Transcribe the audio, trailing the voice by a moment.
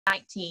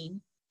COVID-19,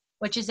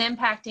 which is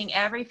impacting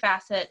every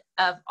facet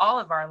of all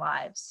of our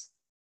lives.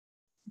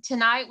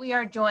 Tonight, we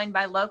are joined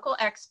by local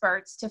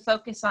experts to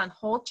focus on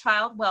whole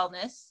child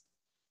wellness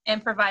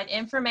and provide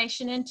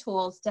information and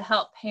tools to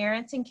help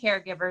parents and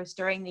caregivers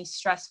during these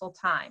stressful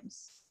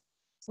times.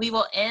 We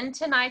will end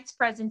tonight's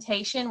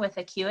presentation with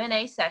a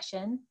Q&A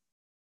session.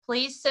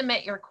 Please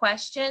submit your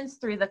questions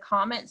through the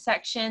comment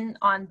section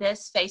on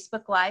this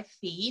Facebook Live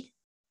feed.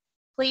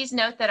 Please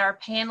note that our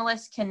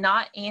panelists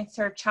cannot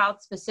answer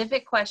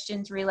child-specific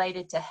questions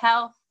related to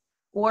health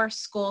or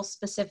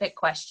school-specific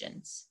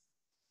questions.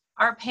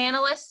 Our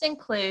panelists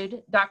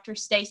include Dr.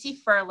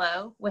 Stacy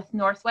Furlow with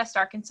Northwest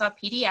Arkansas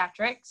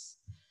Pediatrics.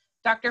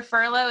 Dr.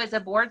 Furlow is a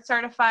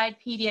board-certified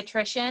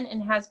pediatrician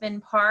and has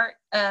been part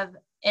of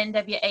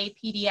NWA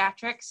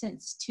Pediatrics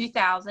since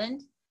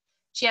 2000.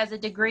 She has a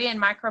degree in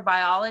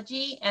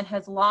microbiology and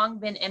has long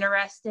been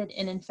interested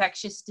in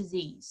infectious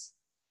disease.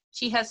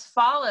 She has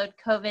followed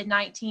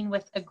COVID-19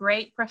 with a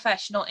great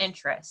professional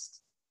interest.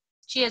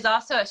 She is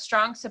also a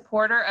strong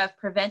supporter of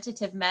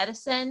preventative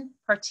medicine,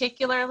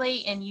 particularly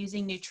in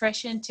using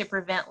nutrition to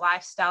prevent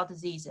lifestyle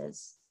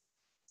diseases.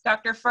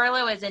 Dr.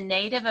 Furlow is a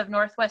native of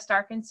Northwest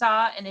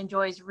Arkansas and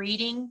enjoys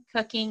reading,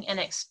 cooking, and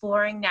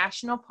exploring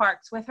national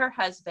parks with her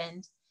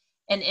husband,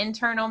 an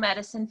internal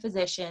medicine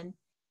physician,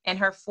 and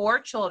her 4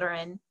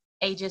 children,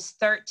 ages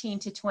 13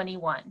 to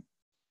 21.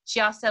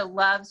 She also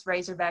loves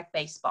Razorback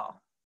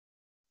baseball.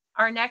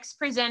 Our next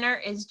presenter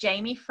is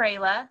Jamie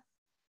Freyla,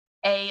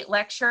 a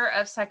lecturer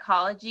of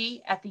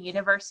psychology at the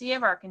University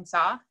of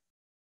Arkansas.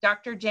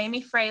 Dr.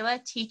 Jamie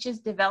Freyla teaches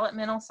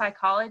developmental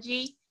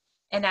psychology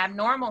and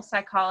abnormal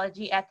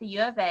psychology at the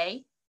U of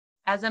A.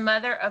 As a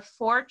mother of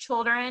 4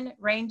 children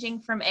ranging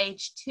from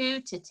age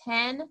 2 to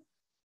 10,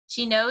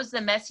 she knows the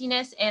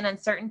messiness and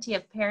uncertainty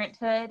of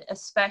parenthood,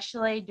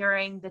 especially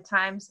during the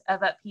times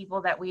of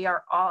upheaval that we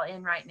are all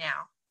in right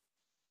now.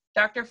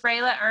 Dr.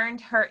 Freyla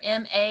earned her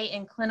MA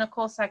in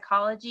clinical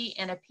psychology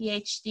and a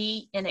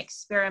PhD in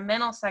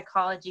experimental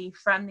psychology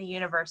from the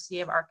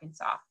University of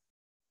Arkansas.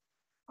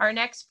 Our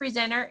next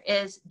presenter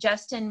is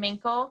Justin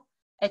Minkle,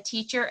 a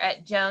teacher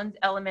at Jones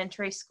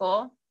Elementary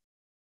School.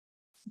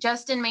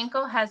 Justin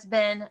Minkle has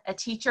been a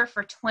teacher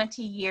for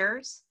 20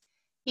 years.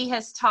 He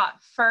has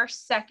taught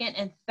 1st, 2nd,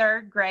 and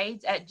 3rd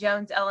grades at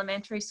Jones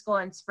Elementary School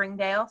in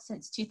Springdale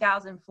since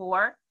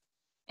 2004,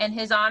 and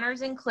his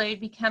honors include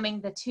becoming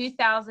the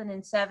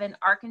 2007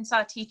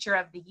 Arkansas Teacher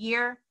of the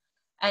Year,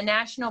 a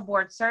National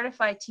Board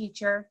Certified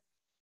Teacher,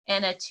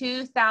 and a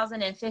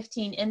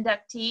 2015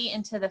 inductee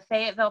into the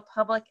Fayetteville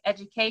Public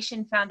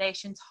Education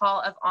Foundation's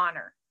Hall of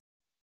Honor.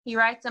 He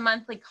writes a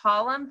monthly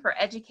column for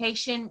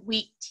Education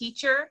Week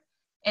Teacher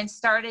and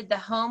started the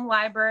Home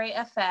Library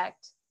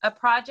Effect, a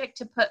project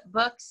to put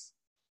books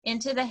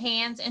into the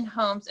hands and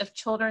homes of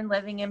children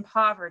living in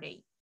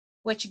poverty,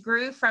 which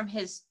grew from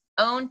his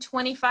own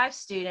 25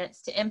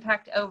 students to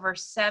impact over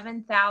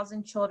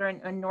 7,000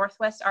 children in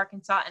Northwest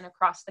Arkansas and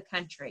across the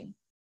country.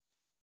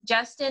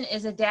 Justin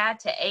is a dad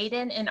to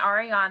Aiden and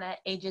Ariana,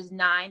 ages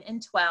 9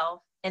 and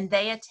 12, and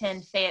they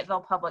attend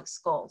Fayetteville Public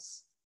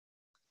Schools.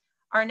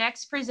 Our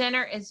next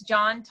presenter is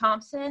John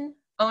Thompson,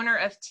 owner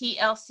of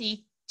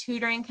TLC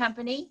Tutoring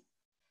Company.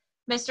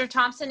 Mr.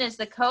 Thompson is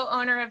the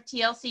co-owner of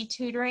TLC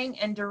Tutoring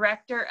and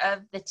director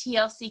of the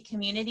TLC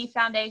Community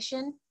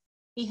Foundation.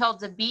 He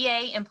holds a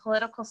BA in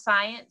political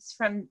science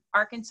from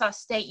Arkansas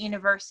State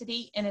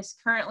University and is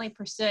currently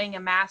pursuing a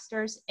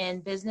master's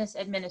in business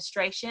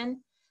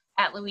administration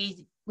at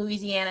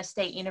Louisiana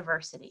State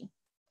University.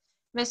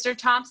 Mr.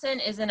 Thompson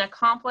is an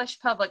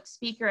accomplished public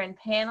speaker and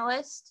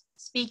panelist,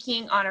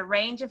 speaking on a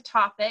range of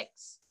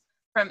topics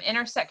from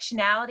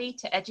intersectionality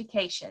to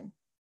education.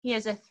 He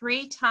is a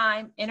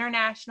 3-time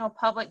International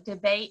Public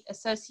Debate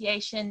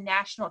Association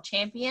national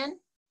champion,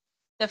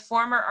 the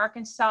former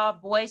Arkansas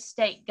Boys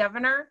State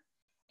Governor,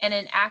 and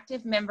an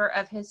active member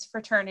of his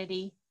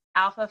fraternity,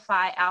 Alpha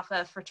Phi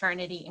Alpha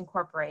Fraternity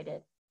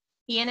Incorporated.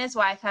 He and his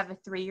wife have a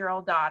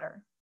 3-year-old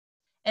daughter.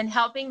 And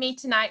helping me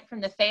tonight from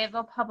the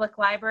Fayetteville Public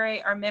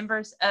Library are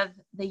members of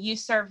the Youth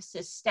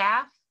Services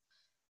staff,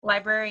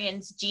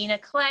 librarians Gina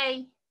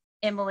Clay,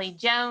 Emily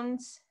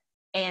Jones,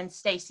 and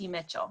Stacy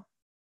Mitchell.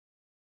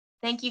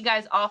 Thank you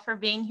guys all for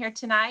being here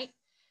tonight.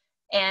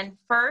 And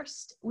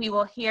first, we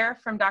will hear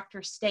from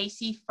Dr.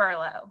 Stacy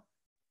Furlow.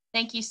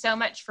 Thank you so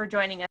much for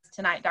joining us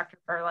tonight, Dr.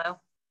 Furlow.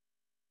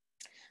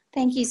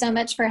 Thank you so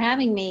much for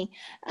having me.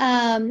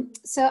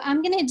 So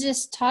I'm going to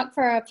just talk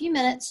for a few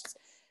minutes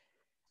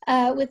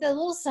with a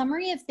little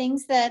summary of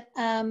things that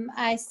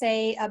I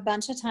say a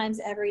bunch of times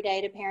every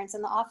day to parents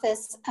in the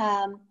office.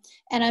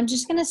 And I'm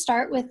just going to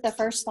start with the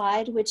first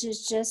slide, which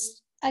is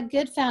just a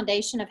good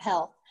foundation of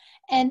health.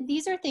 And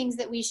these are things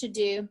that we should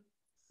do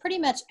pretty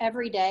much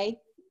every day,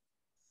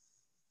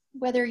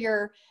 whether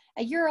you're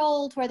a year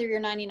old, whether you're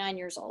 99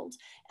 years old.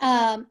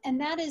 And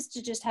that is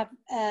to just have,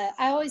 I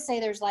always say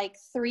there's like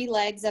 3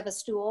 legs of a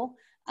stool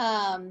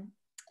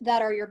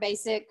that are your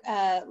basic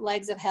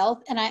legs of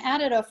health. And I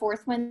added a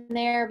 4th one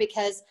there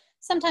because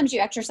sometimes you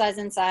exercise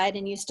inside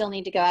and you still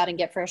need to go out and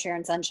get fresh air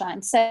and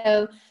sunshine.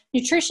 So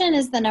nutrition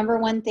is the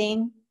 #1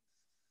 thing.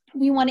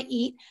 We want to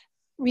eat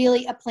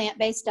really a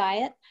plant-based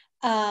diet.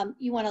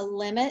 You want to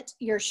limit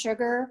your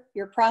sugar,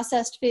 your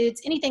processed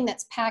foods, anything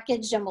that's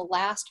packaged and will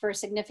last for a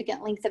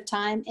significant length of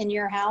time in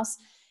your house.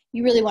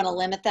 You really want to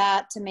limit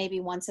that to maybe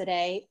once a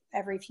day,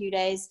 every few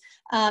days,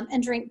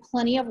 and drink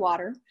plenty of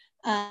water.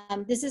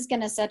 This is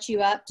going to set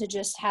you up to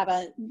just have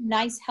a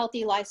nice,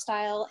 healthy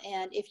lifestyle.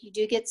 And if you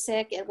do get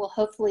sick, it will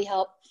hopefully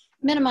help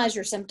minimize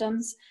your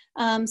symptoms.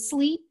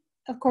 Sleep,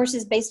 of course,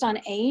 is based on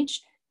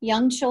age.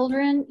 Young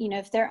children,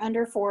 if they're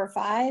under 4 or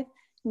 5,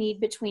 need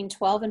between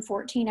 12 and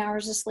 14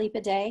 hours of sleep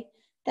a day.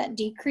 That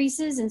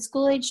decreases in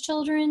school-age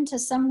children to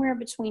somewhere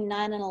between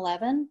 9 and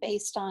 11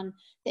 based on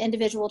the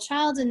individual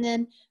child. And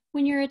then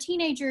when you're a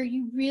teenager,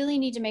 you really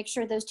need to make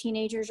sure those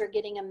teenagers are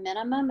getting a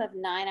minimum of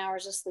 9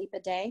 hours of sleep a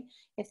day.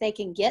 If they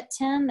can get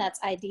 10,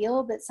 that's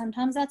ideal, but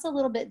sometimes that's a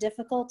little bit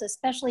difficult,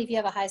 especially if you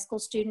have a high school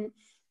student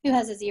who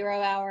has a 0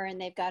 hour and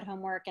they've got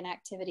homework and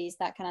activities,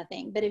 that kind of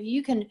thing. But if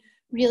you can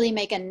really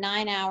make a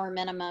 9-hour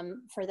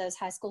minimum for those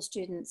high school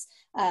students,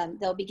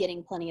 they'll be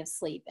getting plenty of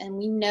sleep. And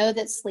we know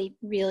that sleep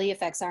really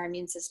affects our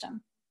immune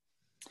system.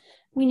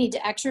 We need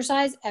to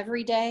exercise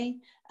every day,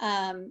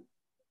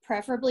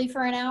 preferably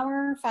for an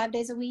hour, 5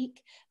 days a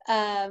week.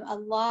 A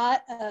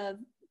lot of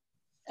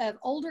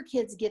older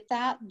kids get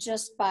that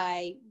just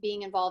by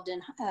being involved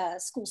in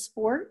school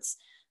sports.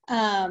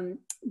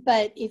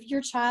 But if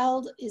your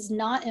child is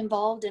not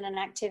involved in an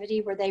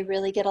activity where they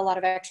really get a lot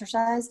of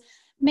exercise,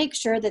 make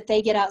sure that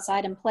they get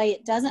outside and play.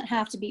 It doesn't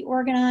have to be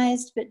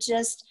organized, but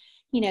just,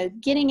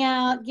 getting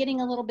out, getting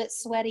a little bit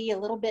sweaty, a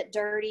little bit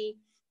dirty,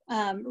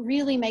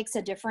 really makes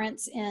a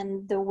difference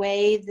in the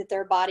way that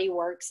their body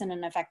works in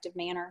an effective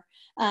manner.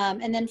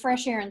 And then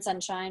fresh air and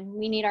sunshine.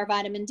 We need our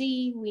vitamin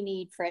D. We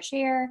need fresh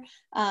air.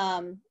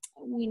 Outdoor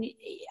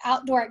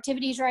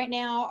activities right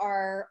now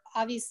are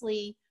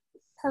obviously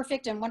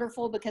perfect and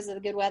wonderful because of the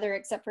good weather,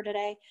 except for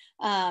today.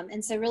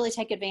 And so really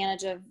take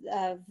advantage of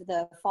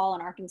the fall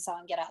in Arkansas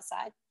and get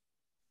outside.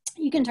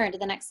 You can turn to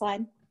the next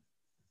slide.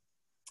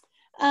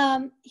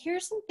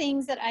 Here's some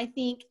things that I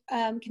think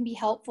can be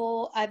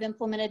helpful. I've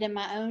implemented in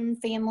my own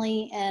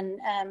family,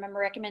 and I'm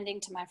recommending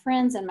to my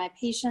friends and my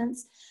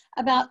patients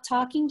about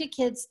talking to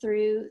kids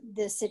through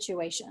this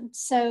situation.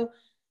 So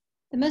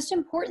the most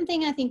important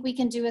thing I think we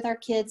can do with our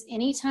kids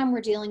anytime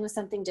we're dealing with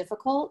something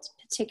difficult,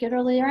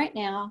 particularly right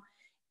now,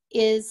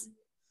 is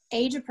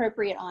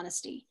age-appropriate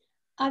honesty.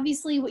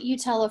 Obviously, what you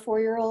tell a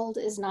 4-year-old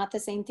is not the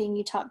same thing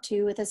you talk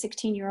to with a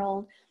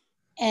 16-year-old.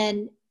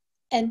 And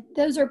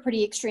those are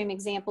pretty extreme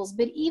examples.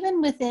 But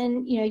even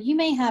within, you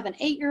may have an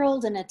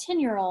 8-year-old and a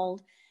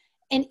 10-year-old.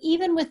 And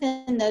even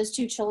within those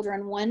two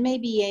children, one may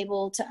be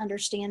able to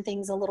understand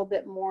things a little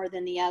bit more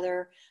than the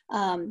other.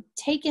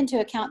 Take into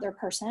account their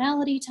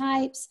personality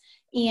types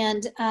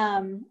and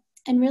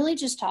really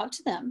just talk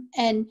to them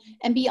and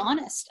be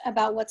honest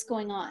about what's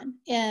going on.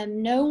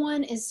 And no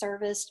one is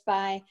serviced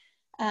by,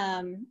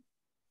 funny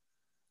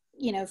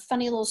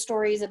little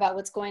stories about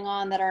what's going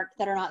on that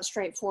are not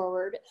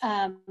straightforward.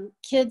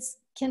 Kids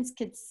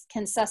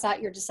can suss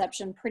out your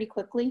deception pretty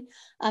quickly.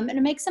 And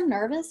it makes them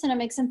nervous and it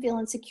makes them feel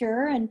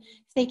insecure. And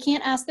if they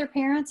can't ask their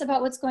parents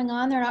about what's going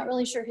on, they're not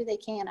really sure who they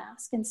can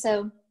ask. And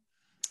so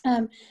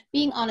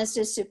being honest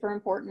is super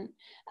important.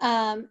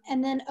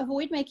 And then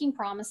avoid making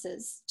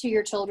promises to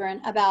your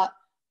children about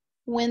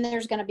when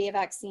there's going to be a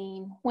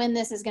vaccine, when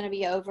this is going to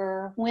be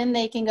over, when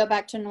they can go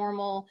back to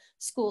normal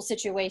school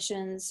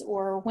situations,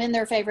 or when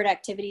their favorite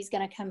activity is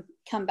going to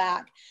come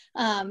back.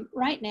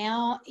 Right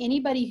now,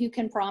 anybody who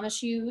can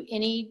promise you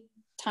any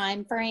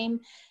time frame,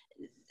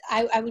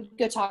 I would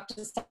go talk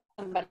to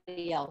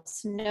somebody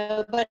else.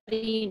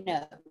 Nobody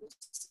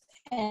knows.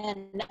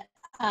 And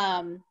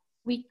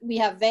we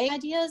have vague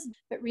ideas,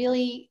 but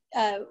really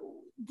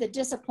the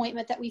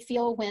disappointment that we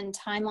feel when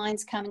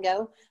timelines come and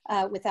go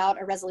without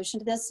a resolution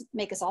to this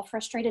make us all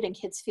frustrated, and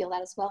kids feel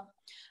that as well.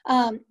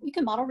 You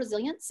can model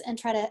resilience and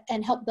try to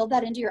help build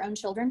that into your own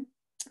children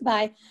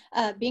by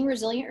being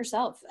resilient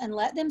yourself, and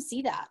let them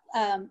see that.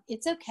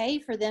 It's okay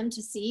for them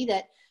to see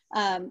that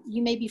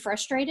you may be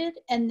frustrated,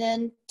 and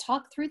then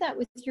talk through that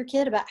with your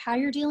kid about how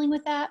you're dealing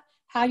with that,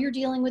 how you're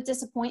dealing with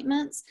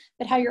disappointments,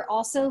 but how you're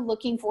also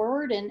looking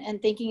forward and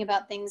thinking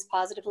about things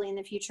positively in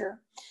the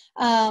future.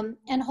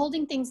 And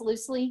holding things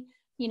loosely.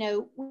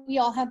 We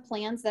all have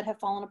plans that have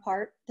fallen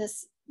apart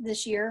this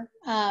year.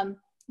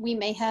 We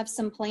may have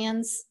some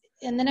plans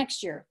in the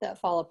next year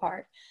that fall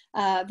apart.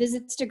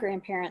 Visits to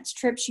grandparents,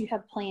 trips you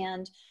have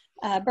planned,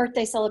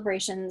 birthday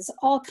celebrations,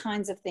 all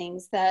kinds of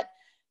things that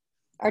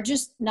are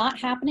just not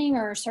happening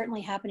or are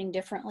certainly happening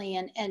differently.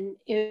 And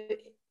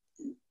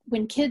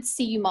when kids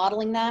see you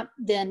modeling that,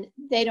 then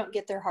they don't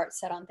get their heart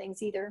set on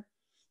things either.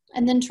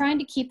 And then trying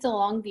to keep the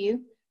long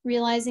view,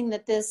 realizing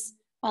that this,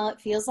 while it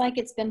feels like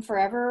it's been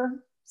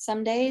forever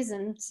some days,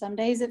 and some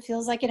days it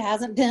feels like it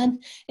hasn't been,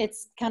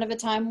 it's kind of a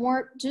time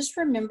warp. Just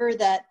remember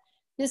that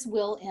this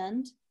will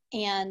end,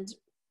 and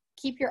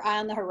keep your eye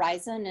on the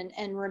horizon,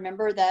 and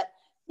remember that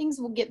things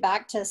will get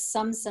back to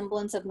some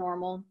semblance of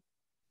normal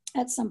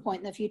at some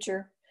point in the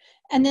future.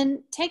 And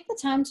then take the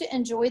time to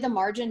enjoy the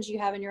margins you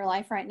have in your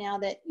life right now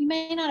that you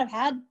may not have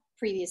had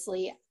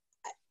previously,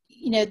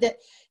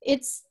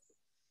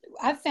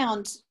 I've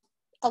found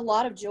a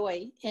lot of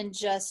joy in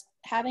just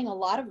having a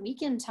lot of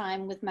weekend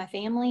time with my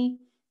family.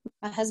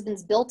 My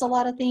husband's built a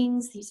lot of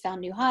things. He's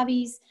found new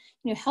hobbies.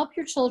 Help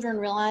your children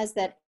realize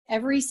that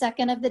every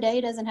second of the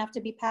day doesn't have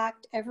to be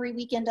packed. Every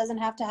weekend doesn't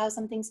have to have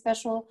something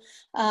special.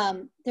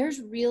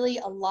 There's really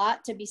a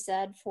lot to be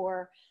said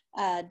for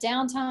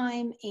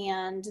downtime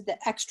and the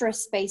extra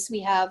space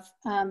we have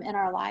in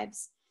our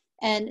lives.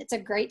 And it's a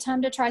great time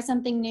to try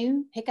something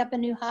new, pick up a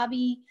new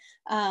hobby,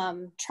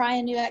 try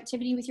a new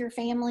activity with your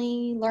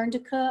family, learn to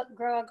cook,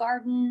 grow a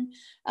garden,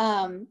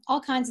 all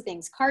kinds of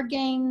things. Card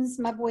games.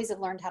 My boys have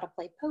learned how to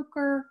play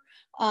poker.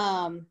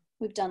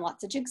 We've done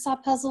lots of jigsaw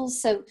puzzles.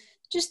 So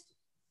just,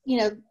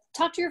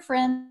 talk to your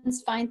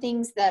friends, find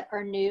things that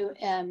are new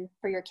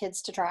for your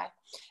kids to try.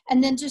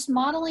 And then just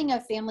modeling a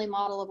family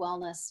model of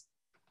wellness.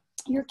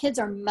 Your kids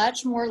are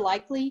much more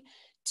likely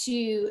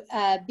to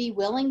be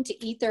willing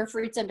to eat their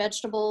fruits and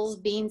vegetables,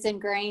 beans and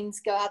grains,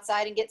 go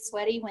outside and get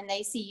sweaty when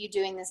they see you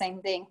doing the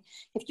same thing.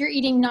 If you're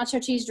eating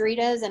nacho cheese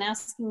Doritos and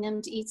asking them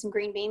to eat some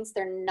green beans,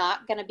 they're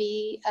not going to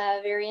be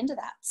very into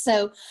that.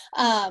 So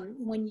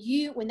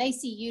when they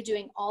see you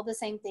doing all the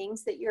same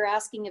things that you're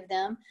asking of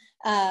them,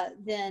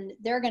 then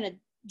they're going to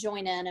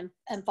join in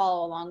and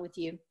follow along with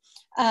you.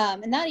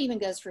 And that even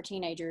goes for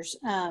teenagers.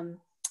 And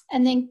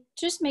then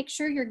just make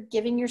sure you're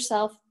giving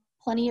yourself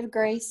plenty of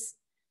grace,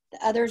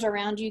 the others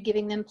around you,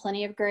 giving them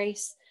plenty of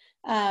grace.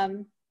 We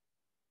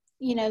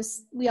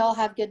all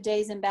have good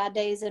days and bad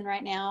days. And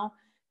right now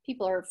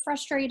people are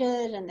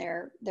frustrated and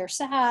they're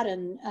sad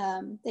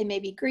and they may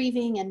be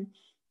grieving. And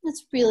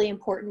it's really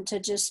important to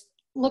just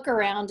look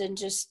around and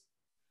just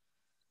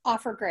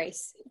offer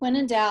grace. When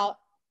in doubt,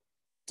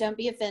 don't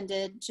be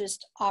offended.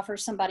 Just offer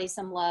somebody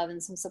some love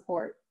and some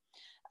support.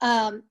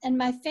 And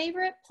my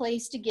favorite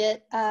place to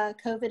get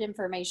COVID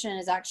information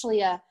is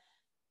actually a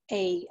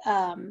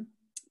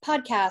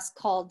podcast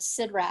called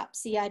CIDRAP,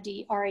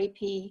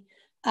 CIDRAP.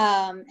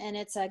 And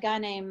it's a guy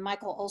named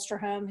Michael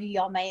Osterholm, who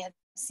y'all may have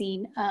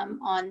seen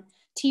on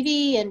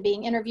TV and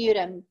being interviewed.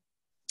 And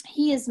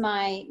he is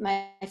my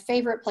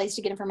favorite place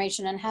to get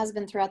information and has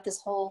been throughout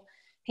this whole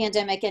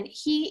pandemic. And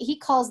he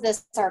calls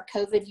this our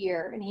COVID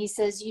year. And he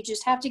says, you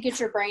just have to get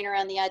your brain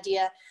around the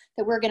idea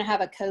that we're going to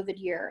have a COVID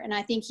year. And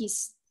I think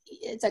it's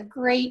a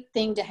great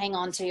thing to hang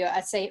on to.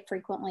 I say it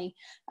frequently.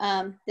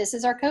 This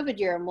is our COVID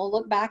year, and we'll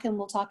look back and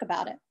we'll talk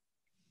about it.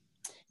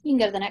 You can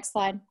go to the next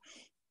slide.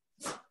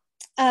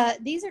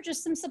 These are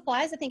just some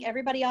supplies I think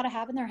everybody ought to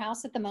have in their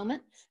house at the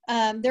moment.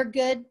 They're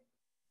good.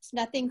 It's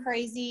nothing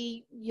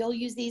crazy. You'll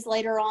use these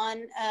later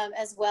on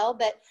as well,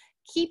 but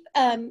keep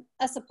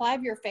a supply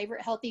of your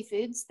favorite healthy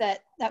foods.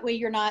 That way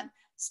you're not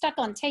stuck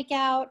on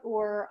takeout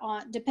or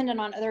dependent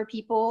on other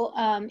people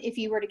if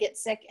you were to get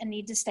sick and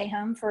need to stay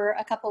home for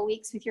a couple of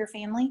weeks with your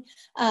family.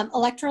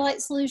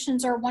 Electrolyte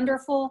solutions are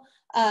wonderful.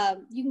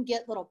 You can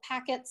get little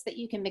packets that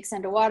you can mix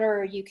into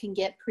water, or you can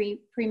get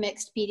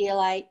pre-mixed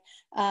Pedialyte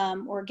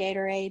or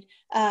Gatorade.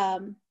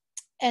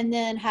 And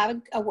then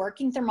have a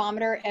working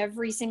thermometer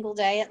every single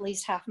day. At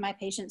least half of my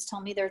patients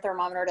tell me their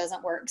thermometer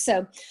doesn't work.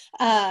 So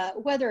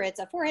whether it's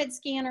a forehead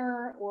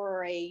scanner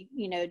or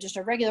just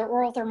a regular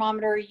oral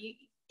thermometer,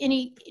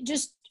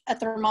 just a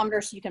thermometer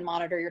so you can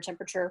monitor your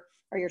temperature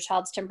or your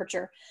child's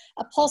temperature.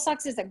 A pulse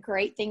ox is a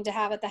great thing to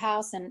have at the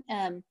house.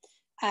 And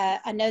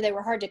I know they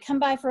were hard to come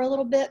by for a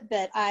little bit,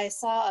 but I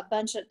saw a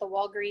bunch at the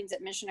Walgreens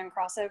at Mission and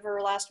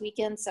Crossover last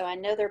weekend. So I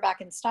know they're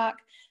back in stock.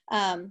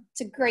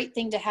 It's a great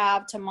thing to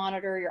have to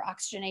monitor your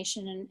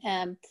oxygenation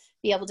and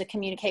be able to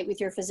communicate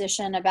with your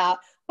physician about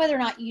whether or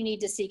not you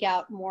need to seek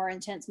out more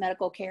intense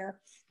medical care.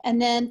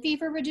 And then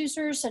fever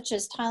reducers such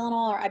as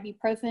Tylenol or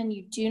ibuprofen.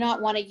 You do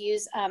not want to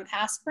use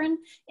aspirin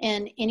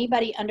in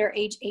anybody under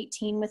age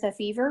 18 with a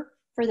fever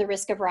for the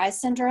risk of Rise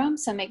syndrome.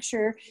 So make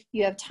sure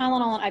you have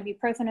Tylenol and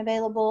ibuprofen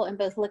available in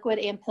both liquid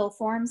and pill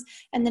forms.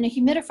 And then a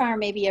humidifier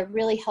may be a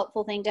really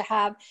helpful thing to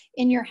have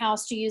in your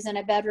house to use in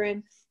a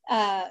bedroom,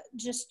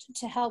 just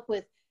to help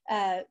with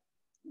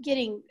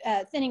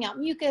thinning out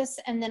mucus,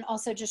 and then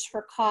also just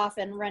for cough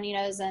and runny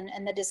nose and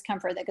the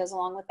discomfort that goes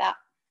along with that.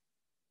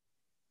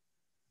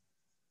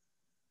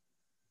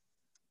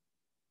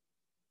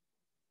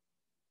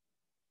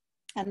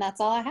 And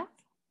that's all I have.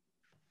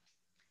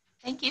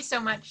 Thank you so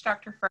much,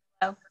 Dr.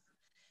 Furlow.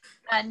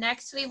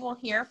 Next, we will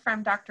hear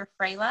from Dr.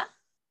 Freyla.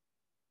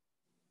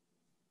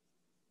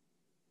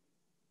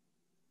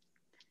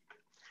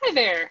 Hi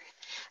there.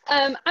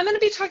 I'm going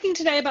to be talking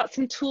today about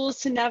some tools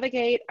to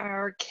navigate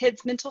our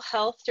kids' mental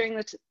health during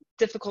the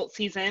difficult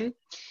season.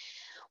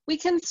 We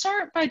can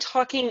start by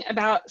talking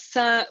about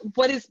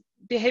what is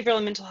behavioral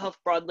and mental health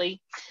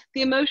broadly.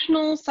 The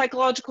emotional,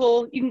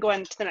 psychological, you can go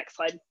on to the next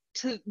slide,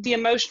 to the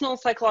emotional,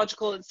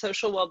 psychological, and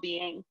social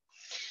well-being.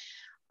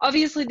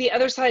 Obviously, the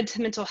other side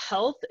to mental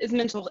health is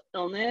mental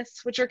illness,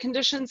 which are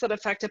conditions that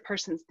affect a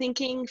person's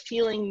thinking,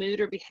 feeling, mood,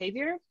 or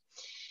behavior.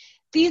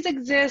 These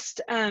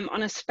exist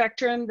on a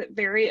spectrum that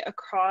vary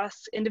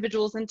across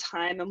individuals in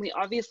time, and we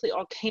obviously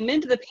all came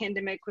into the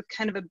pandemic with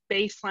kind of a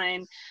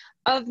baseline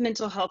of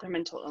mental health or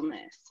mental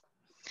illness.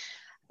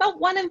 About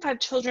 1 in 5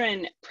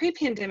 children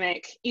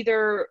pre-pandemic,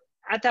 either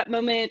at that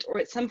moment or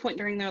at some point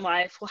during their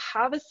life, will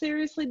have a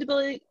seriously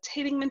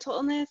debilitating mental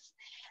illness.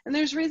 And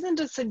there's reason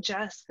to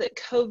suggest that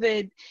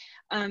COVID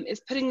is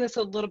putting this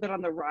a little bit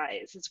on the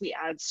rise as we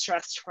add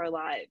stress to our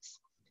lives.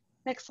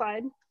 Next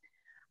slide.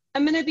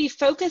 I'm going to be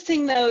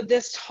focusing, though,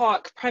 this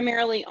talk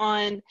primarily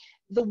on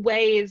the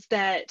ways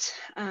that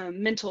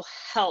mental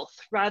health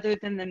rather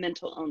than the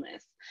mental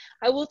illness.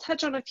 I will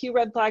touch on a few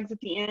red flags at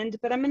the end,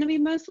 but I'm going to be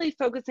mostly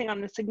focusing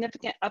on the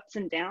significant ups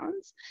and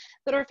downs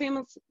that our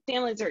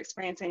families are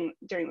experiencing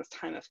during this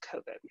time of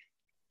COVID.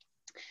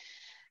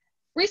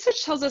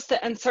 Research tells us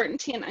that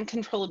uncertainty and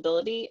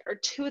uncontrollability are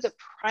two of the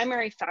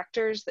primary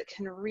factors that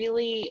can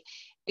really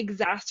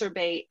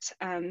exacerbate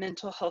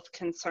mental health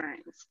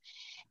concerns.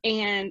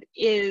 And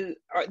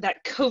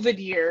that COVID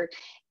year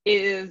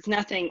is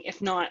nothing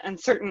if not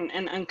uncertain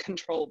and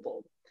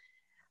uncontrollable.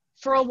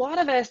 For a lot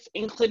of us,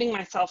 including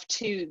myself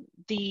too,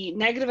 the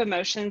negative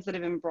emotions that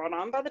have been brought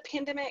on by the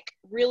pandemic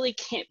really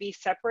can't be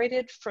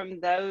separated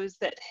from those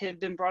that have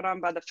been brought on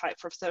by the fight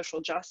for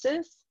social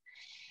justice.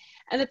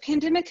 And the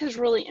pandemic has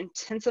really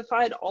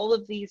intensified all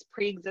of these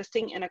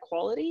pre-existing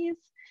inequalities.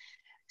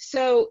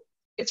 So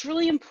it's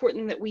really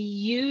important that we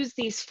use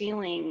these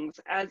feelings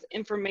as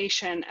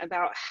information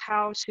about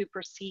how to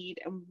proceed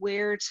and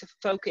where to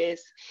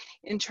focus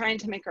in trying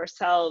to make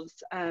ourselves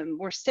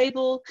more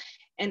stable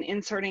and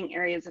inserting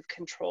areas of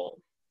control.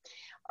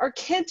 Our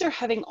kids are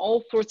having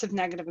all sorts of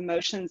negative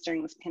emotions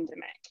during this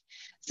pandemic.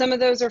 Some of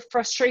those are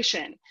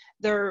frustration.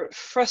 They're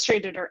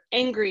frustrated or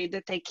angry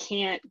that they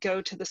can't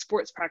go to the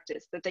sports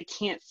practice, that they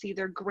can't see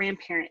their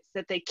grandparents,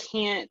 that they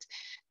can't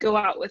go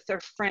out with their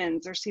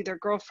friends or see their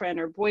girlfriend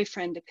or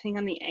boyfriend, depending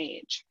on the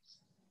age.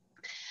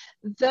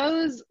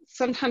 Those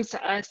sometimes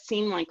to us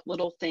seem like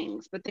little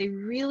things, but they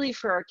really,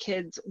 for our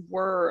kids,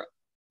 were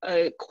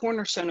a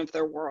cornerstone of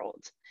their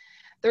world.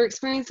 They're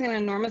experiencing an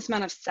enormous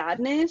amount of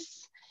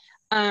sadness.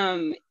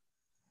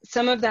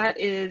 Some of that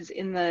is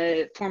in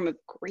the form of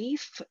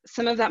grief.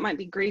 Some of that might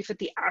be grief at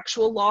the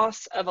actual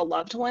loss of a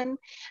loved one.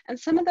 And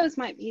some of those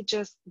might be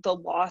just the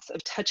loss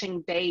of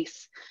touching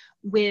base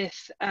with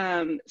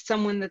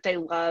someone that they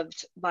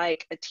loved,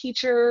 like a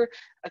teacher,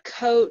 a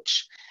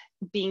coach,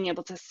 being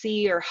able to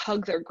see or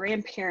hug their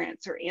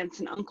grandparents or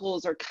aunts and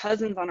uncles or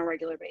cousins on a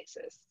regular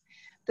basis.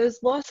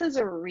 Those losses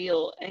are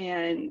real,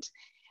 and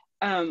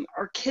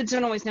our kids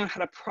don't always know how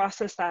to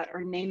process that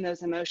or name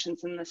those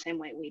emotions in the same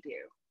way we do.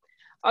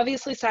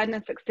 Obviously,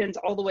 sadness extends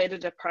all the way to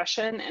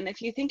depression, and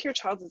if you think your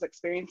child is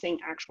experiencing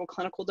actual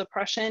clinical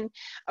depression,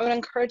 I would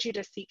encourage you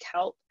to seek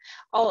help.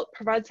 I'll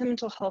provide some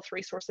mental health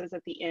resources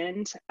at the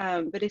end,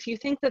 but if you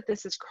think that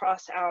this is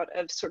crossed out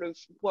of sort of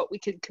what we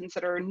could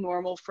consider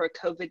normal for a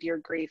COVID year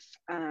grief,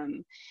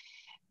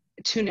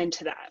 tune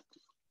into that.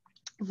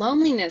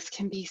 Loneliness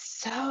can be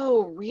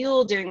so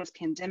real during this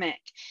pandemic.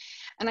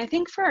 And I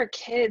think for our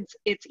kids,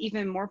 it's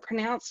even more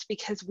pronounced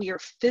because we are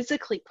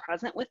physically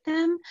present with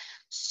them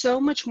so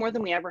much more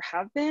than we ever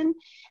have been,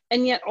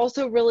 and yet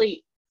also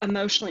really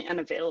emotionally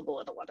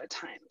unavailable at a lot of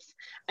times.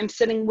 I'm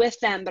sitting with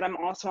them, but I'm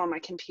also on my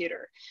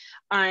computer.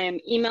 I'm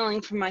emailing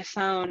from my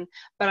phone,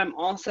 but I'm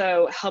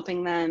also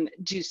helping them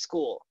do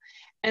school.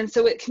 And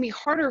so it can be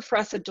harder for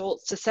us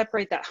adults to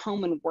separate that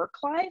home and work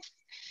life,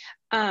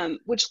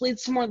 which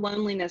leads to more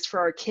loneliness for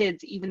our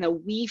kids, even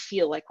though we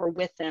feel like we're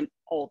with them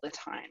all the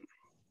time.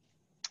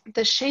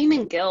 The shame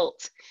and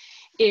guilt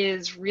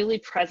is really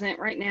present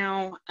right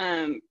now,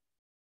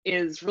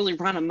 is really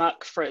run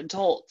amok for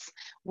adults,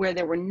 where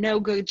there were no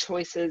good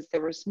choices,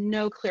 there was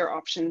no clear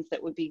options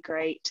that would be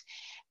great,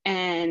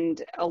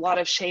 and a lot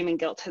of shame and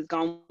guilt has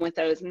gone with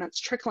those, and that's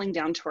trickling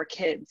down to our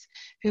kids,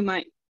 who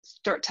might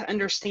start to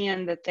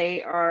understand that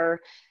they are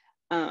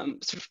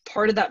sort of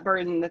part of that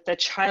burden, that the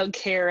child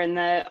care and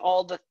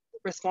all the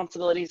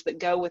responsibilities that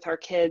go with our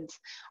kids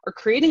are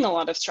creating a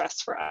lot of stress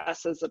for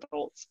us as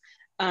adults.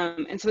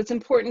 And so it's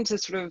important to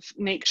sort of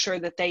make sure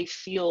that they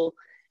feel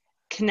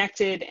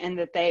connected and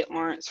that they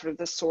aren't sort of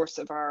the source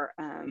of our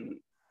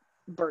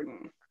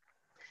burden.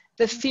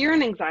 The fear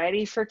and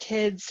anxiety for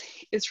kids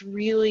is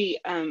really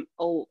a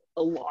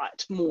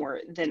lot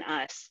more than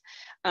us.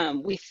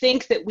 We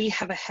think that we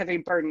have a heavy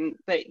burden,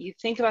 but you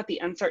think about the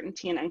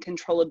uncertainty and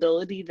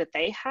uncontrollability that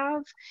they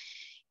have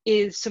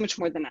is so much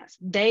more than us.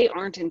 They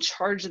aren't in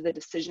charge of the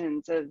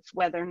decisions of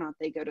whether or not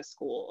they go to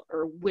school,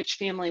 or which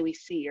family we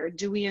see, or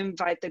do we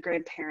invite the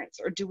grandparents,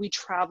 or do we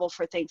travel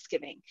for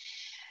Thanksgiving.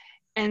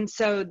 And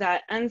so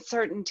that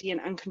uncertainty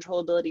and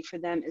uncontrollability for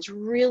them is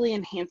really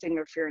enhancing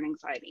their fear and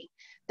anxiety.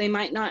 They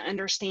might not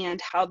understand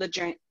how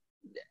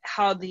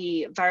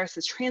the virus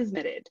is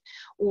transmitted,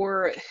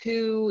 or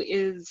who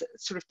is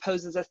sort of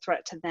poses a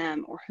threat to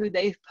them, or who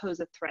they pose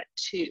a threat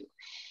to.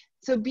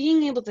 So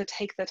being able to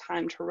take the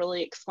time to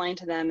really explain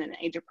to them in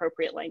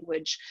age-appropriate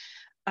language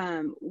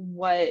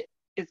what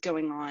is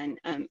going on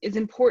is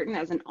important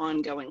as an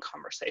ongoing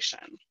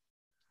conversation.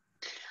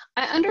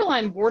 I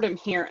underline boredom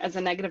here as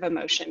a negative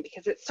emotion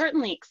because it's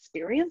certainly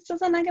experienced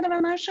as a negative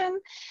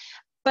emotion,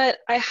 but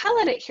I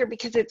highlight it here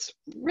because it's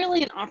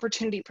really an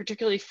opportunity,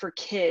 particularly for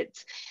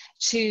kids,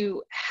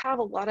 to have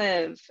a lot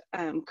of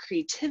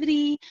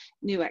creativity,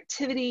 new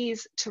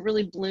activities to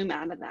really bloom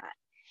out of that.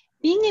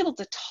 Being able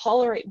to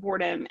tolerate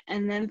boredom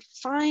and then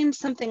find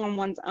something on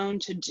one's own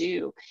to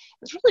do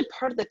is really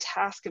part of the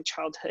task of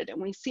childhood. And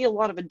we see a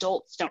lot of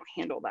adults don't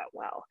handle that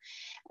well.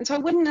 And so I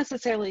wouldn't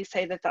necessarily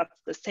say that that's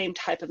the same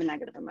type of a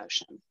negative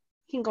emotion.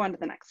 You can go on to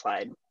the next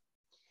slide.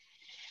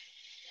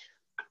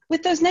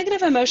 With those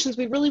negative emotions,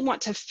 we really want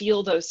to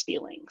feel those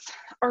feelings.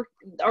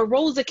 Our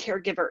role as a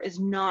caregiver is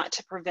not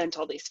to prevent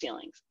all these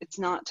feelings. It's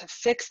not to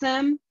fix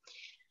them.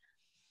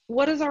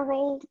 What is our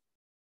role?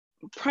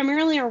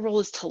 Primarily, our role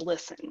is to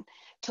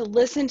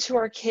listen to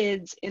our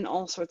kids in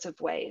all sorts of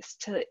ways,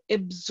 to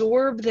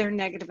absorb their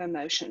negative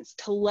emotions,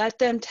 to let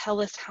them tell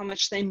us how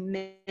much they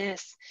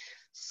miss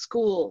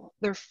school,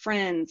 their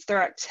friends,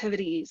 their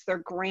activities, their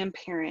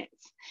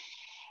grandparents,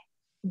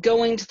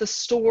 going to the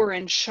store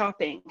and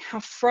shopping, how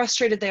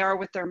frustrated they are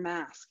with their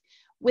mask,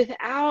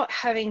 without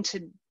having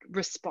to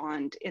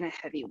respond in a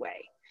heavy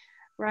way.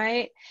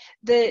 Right?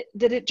 That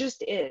it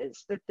just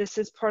is, that this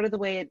is part of the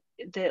way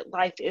that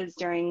life is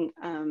during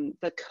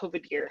the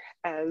COVID year,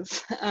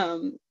 as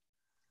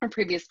our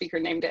previous speaker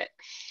named it.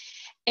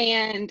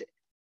 And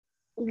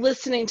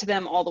listening to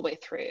them all the way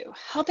through,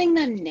 helping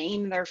them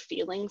name their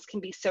feelings can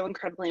be so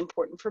incredibly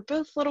important for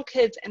both little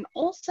kids and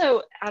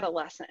also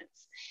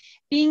adolescents.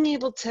 Being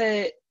able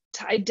to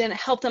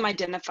help them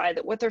identify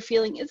that what they're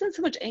feeling isn't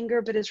so much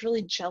anger, but is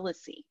really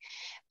jealousy.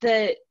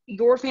 That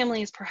your family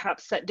has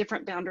perhaps set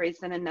different boundaries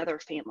than another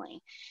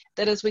family.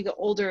 That as we get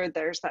older,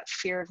 there's that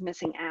fear of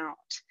missing out.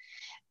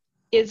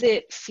 Is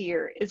it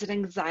fear? Is it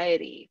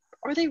anxiety?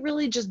 Are they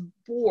really just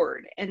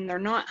bored and they're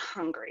not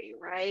hungry,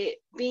 right?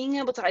 Being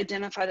able to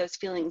identify those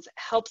feelings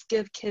helps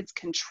give kids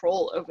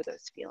control over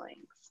those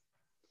feelings.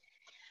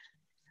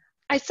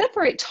 I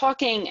separate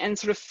talking and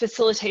sort of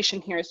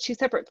facilitation here as two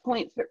separate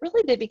points, but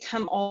really they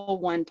become all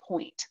one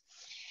point.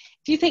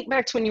 If you think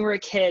back to when you were a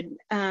kid,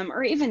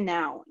 or even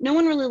now, no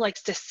one really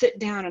likes to sit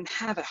down and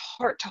have a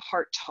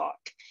heart-to-heart talk.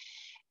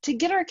 To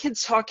get our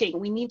kids talking,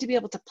 we need to be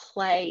able to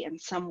play in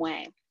some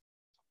way.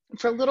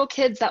 For little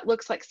kids, that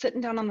looks like sitting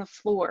down on the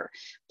floor,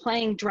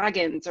 playing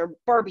dragons or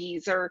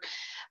Barbies or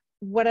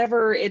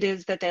whatever it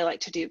is that they like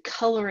to do,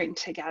 coloring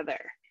together.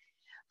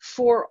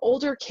 For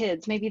older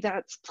kids, maybe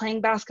that's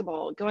playing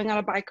basketball, going on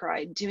a bike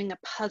ride, doing a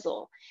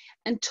puzzle,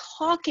 and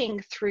talking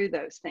through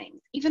those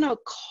things. Even a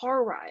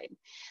car ride.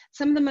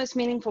 Some of the most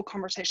meaningful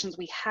conversations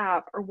we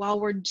have are while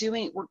we're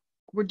doing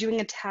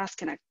a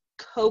task in a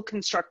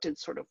co-constructed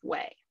sort of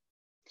way.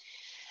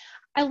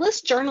 I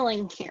list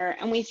journaling here,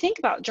 and we think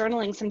about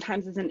journaling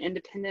sometimes as an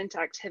independent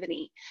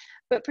activity,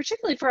 but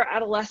particularly for our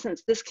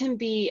adolescents, this can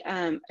be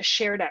a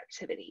shared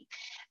activity.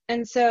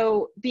 And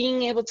so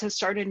being able to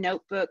start a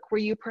notebook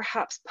where you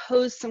perhaps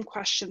pose some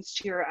questions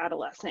to your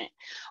adolescent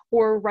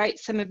or write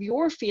some of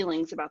your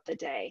feelings about the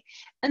day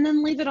and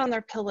then leave it on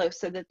their pillow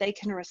so that they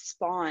can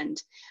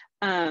respond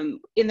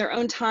in their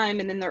own time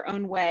and in their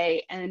own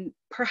way, and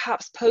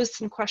perhaps pose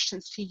some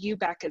questions to you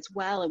back as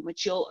well in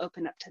which you'll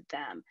open up to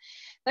them.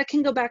 That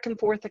can go back and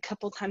forth a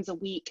couple times a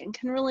week and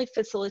can really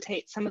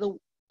facilitate some of the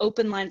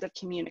open lines of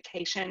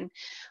communication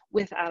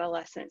with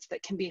adolescents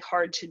that can be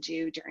hard to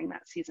do during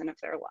that season of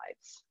their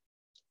lives.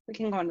 We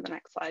can go on to the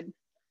next slide.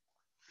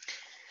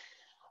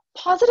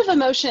 Positive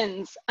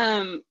emotions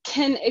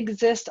can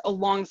exist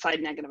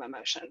alongside negative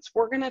emotions.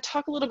 We're going to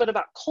talk a little bit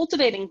about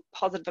cultivating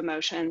positive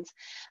emotions,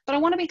 but I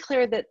want to be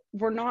clear that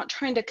we're not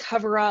trying to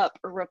cover up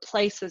or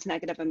replace those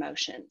negative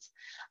emotions.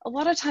 A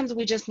lot of times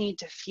we just need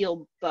to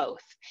feel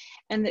both,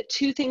 and that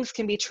two things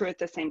can be true at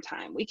the same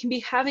time. We can be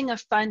having a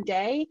fun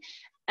day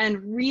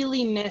and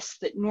really miss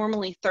that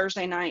normally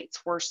Thursday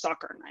nights were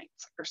soccer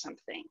nights or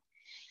something.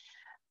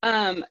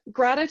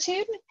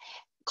 Gratitude.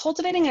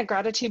 Cultivating a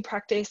gratitude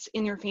practice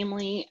in your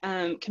family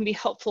can be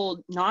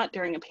helpful, not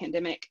during a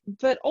pandemic,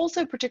 but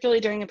also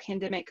particularly during a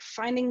pandemic,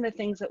 finding the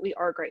things that we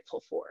are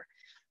grateful for.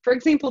 For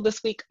example,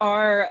 this week,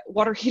 our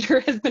water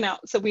heater has been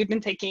out, so we've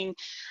been taking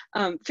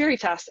very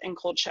fast and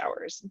cold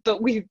showers. But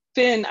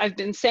I've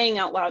been saying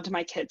out loud to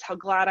my kids how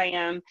glad I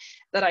am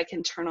that I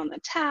can turn on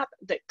the tap,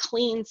 that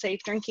clean, safe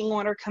drinking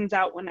water comes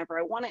out whenever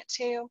I want it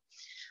to.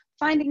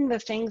 Finding the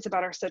things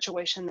about our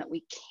situation that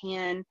we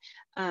can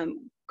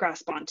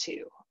grasp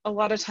onto. A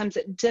lot of times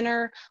at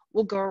dinner,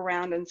 we'll go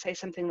around and say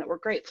something that we're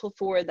grateful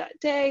for that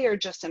day or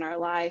just in our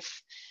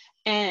life.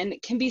 And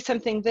it can be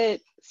something that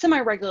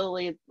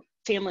semi-regularly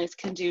families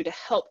can do to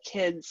help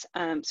kids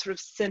sort of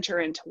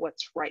center into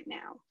what's right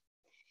now.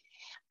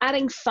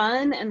 Adding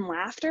fun and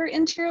laughter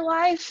into your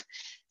life.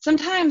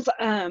 Sometimes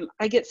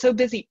I get so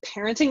busy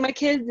parenting my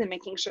kids and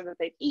making sure that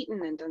they've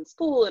eaten and done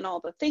school and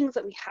all the things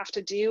that we have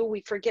to do,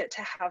 we forget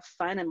to have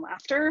fun and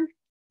laughter.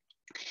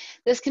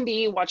 This can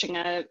be watching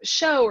a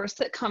show or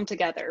sitcom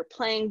together,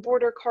 playing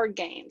border card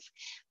games,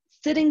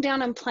 sitting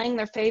down and playing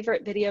their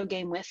favorite video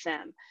game with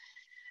them.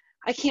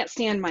 I can't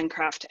stand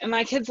Minecraft, and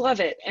my kids love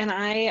it, and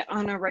I,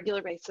 on a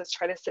regular basis,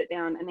 try to sit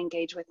down and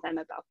engage with them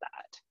about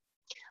that.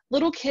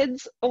 Little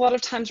kids a lot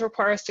of times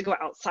require us to go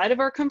outside of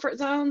our comfort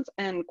zones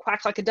and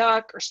quack like a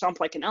duck or stomp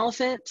like an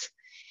elephant.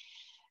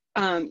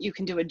 You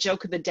can do a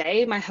joke of the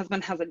day. My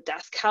husband has a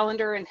desk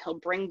calendar and he'll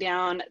bring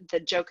down the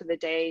joke of the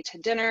day to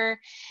dinner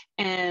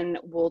and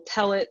we'll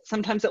tell it.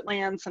 Sometimes it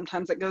lands,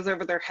 sometimes it goes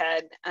over their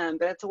head,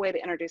 but it's a way to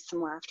introduce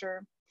some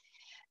laughter.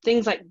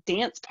 Things like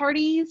dance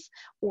parties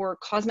or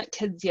Cosmic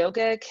Kids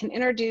Yoga can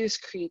introduce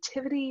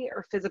creativity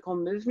or physical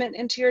movement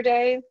into your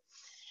day.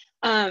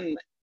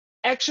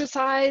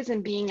 Exercise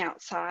and being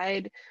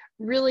outside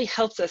really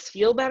helps us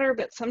feel better,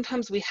 but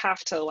sometimes we have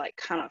to like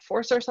kind of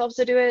force ourselves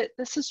to do it.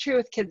 This is true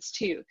with kids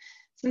too.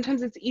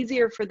 Sometimes it's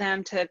easier for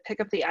them to pick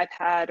up the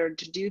iPad or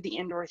to do the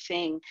indoor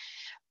thing.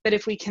 But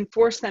if we can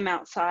force them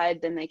outside,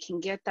 then they can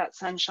get that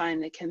sunshine,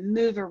 they can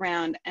move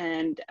around,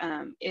 and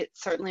it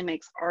certainly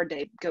makes our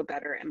day go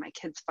better and my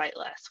kids fight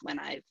less when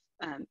I've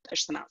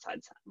pushed them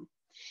outside some.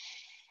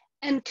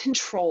 And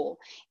control,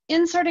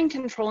 inserting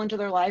control into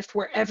their life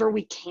wherever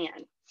we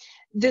can.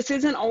 This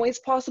isn't always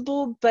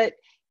possible, but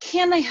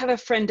can they have a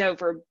friend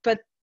over, but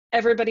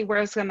everybody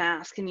wears a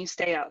mask and you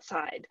stay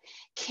outside?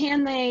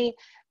 Can they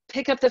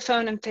pick up the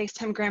phone and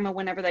FaceTime grandma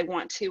whenever they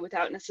want to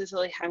without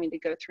necessarily having to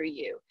go through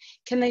you?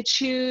 Can they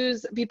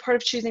be part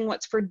of choosing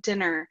what's for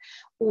dinner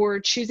or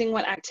choosing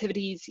what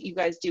activities you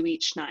guys do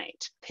each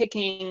night,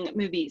 picking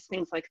movies,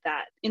 things like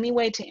that? Any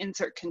way to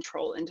insert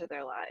control into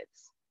their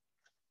lives.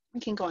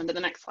 We can go on to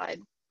the next slide.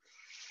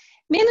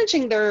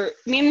 Managing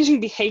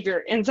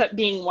behavior ends up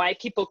being why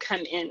people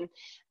come in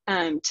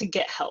to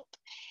get help.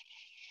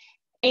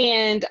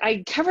 And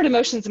I covered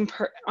emotions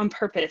on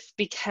purpose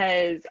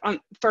because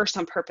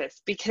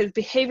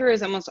behavior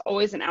is almost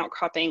always an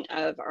outcropping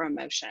of our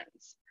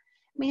emotions.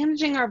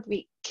 Managing our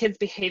kids'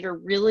 behavior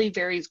really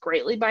varies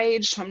greatly by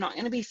age, so I'm not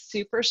going to be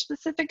super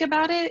specific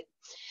about it,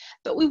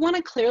 but we want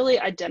to clearly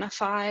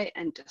identify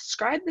and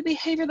describe the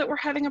behavior that we're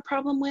having a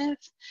problem with.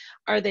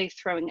 Are they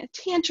throwing a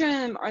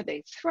tantrum? Are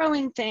they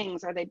throwing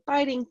things? Are they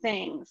biting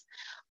things?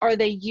 Are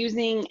they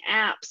using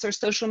apps or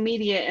social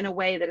media in a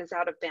way that is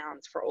out of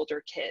bounds for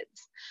older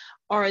kids?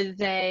 Are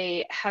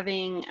they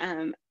having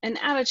an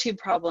attitude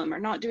problem or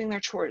not doing their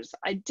chores?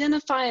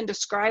 Identify and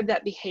describe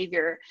that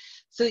behavior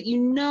so that you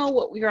know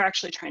what we are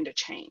actually trying to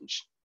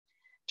change.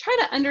 Try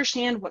to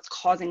understand what's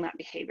causing that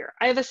behavior.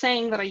 I have a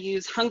saying that I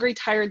use: hungry,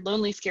 tired,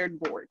 lonely, scared,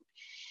 bored.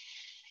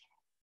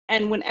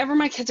 And whenever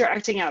my kids are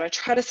acting out, I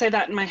try to say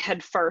that in my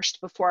head first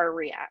before I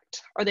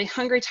react. Are they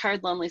hungry,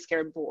 tired, lonely,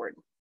 scared, bored?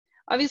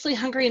 Obviously,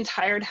 hungry and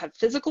tired have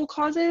physical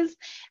causes,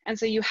 and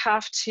so you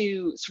have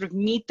to sort of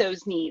meet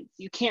those needs.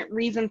 You can't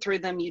reason through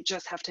them, you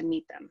just have to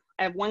meet them.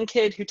 I have one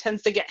kid who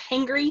tends to get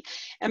hangry,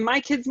 and my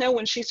kids know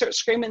when she starts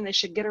screaming, they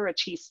should get her a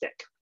cheese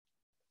stick.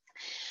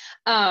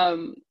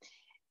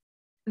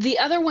 The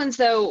other ones,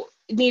 though,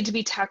 need to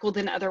be tackled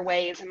in other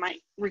ways and might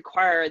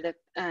require the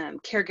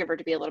caregiver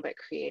to be a little bit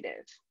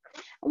creative.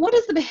 What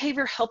does the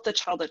behavior help the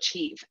child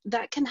achieve?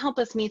 That can help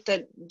us meet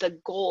the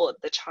goal of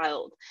the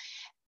child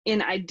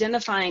in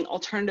identifying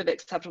alternative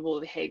acceptable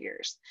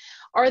behaviors.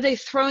 Are they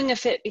throwing a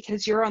fit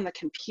because you're on the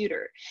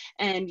computer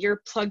and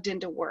you're plugged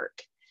into work?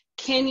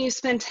 Can you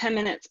spend 10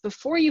 minutes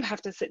before you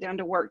have to sit down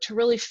to work to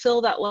really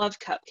fill that love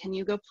cup? Can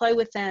you go play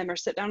with them or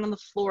sit down on the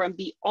floor and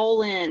be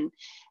all in?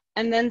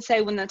 And then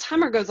say, when the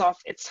timer goes off,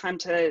 it's time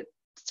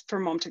for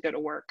mom to go to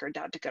work or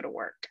dad to go to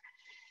work.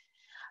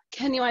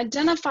 Can you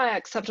identify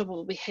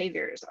acceptable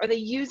behaviors? Are they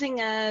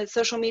using a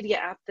social media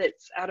app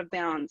that's out of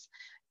bounds?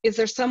 Is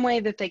there some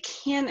way that they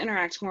can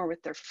interact more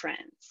with their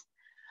friends?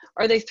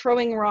 Are they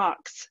throwing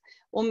rocks?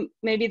 Well,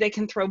 maybe they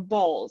can throw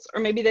balls,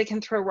 or maybe they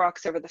can throw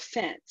rocks over the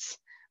fence,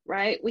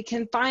 right? We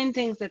can find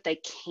things that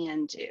they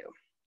can do.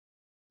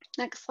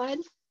 Next slide.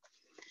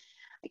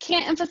 I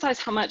can't emphasize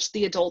how much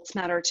the adults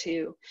matter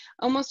too.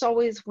 Almost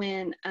always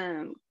when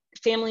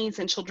families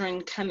and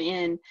children come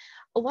in,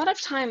 a lot of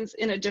times,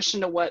 in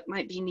addition to what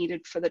might be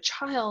needed for the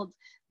child,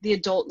 the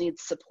adult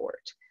needs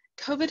support.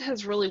 COVID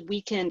has really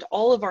weakened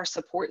all of our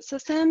support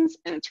systems,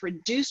 and it's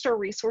reduced our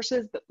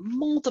resources, but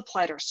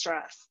multiplied our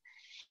stress.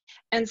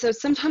 And so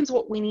sometimes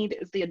what we need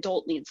is the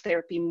adult needs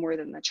therapy more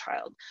than the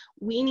child.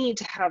 We need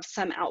to have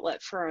some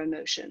outlet for our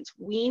emotions.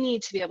 We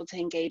need to be able to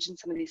engage in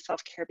some of these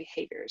self-care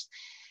behaviors.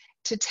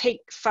 To take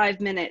 5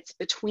 minutes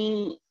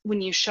between when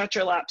you shut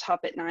your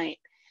laptop at night,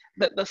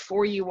 but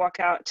before you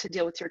walk out to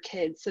deal with your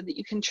kids, so that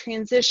you can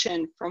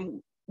transition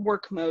from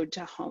work mode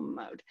to home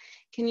mode.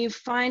 Can you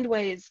find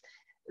ways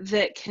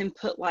that can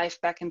put life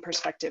back in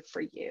perspective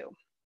for you?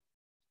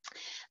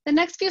 The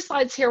next few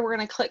slides here, we're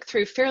going to click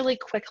through fairly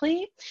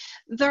quickly.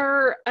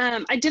 They're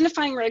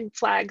identifying red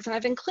flags, and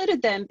I've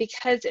included them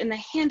because in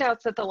the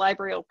handouts that the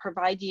library will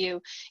provide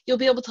you, you'll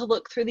be able to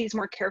look through these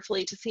more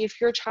carefully to see if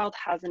your child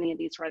has any of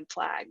these red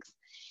flags.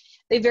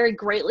 They vary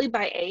greatly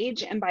by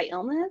age and by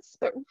illness,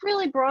 but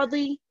really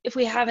broadly, if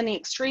we have any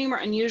extreme or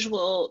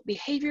unusual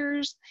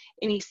behaviors,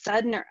 any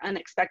sudden or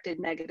unexpected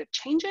negative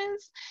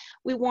changes,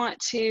 we want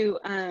to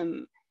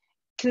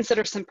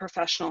consider some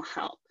professional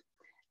help.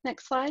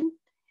 Next slide.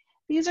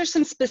 These are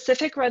some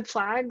specific red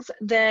flags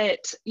that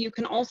you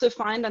can also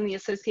find on the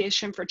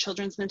Association for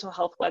Children's Mental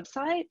Health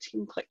website. You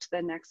can click to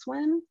the next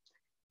one.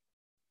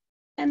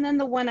 And then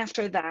the one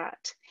after that.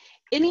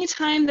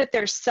 Anytime that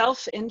there's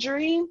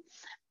self-injury,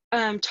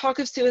 talk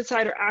of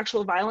suicide or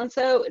actual violence,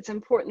 though, it's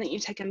important that you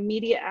take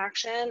immediate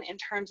action in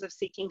terms of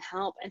seeking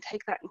help and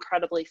take that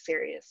incredibly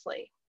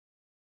seriously.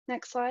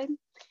 Next slide.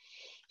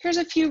 Here's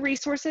a few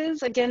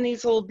resources. Again,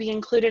 these will be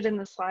included in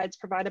the slides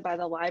provided by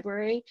the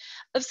library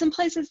of some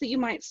places that you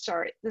might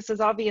start. This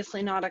is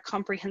obviously not a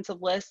comprehensive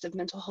list of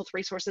mental health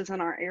resources in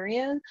our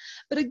area,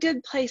 but a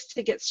good place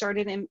to get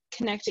started in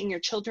connecting your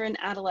children,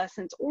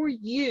 adolescents, or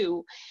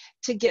you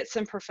to get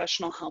some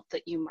professional help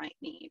that you might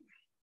need.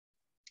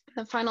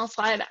 The final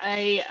slide,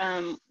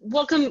 I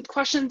welcome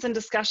questions and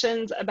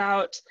discussions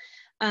about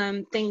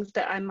things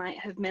that I might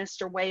have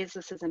missed or ways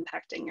this is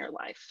impacting your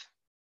life.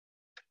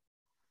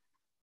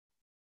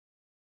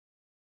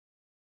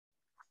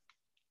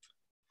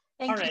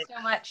 Thank you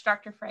so much,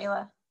 Dr.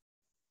 Freyla.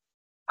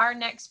 Our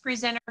next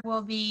presenter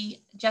will be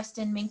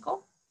Justin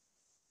Minkle.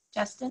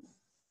 Justin.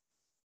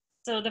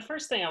 So the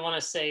first thing I want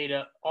to say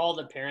to all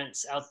the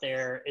parents out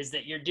there is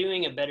that you're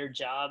doing a better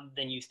job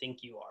than you think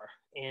you are.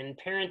 And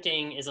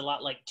parenting is a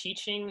lot like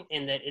teaching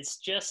in that it's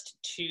just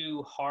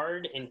too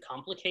hard and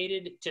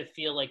complicated to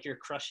feel like you're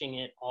crushing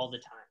it all the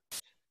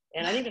time.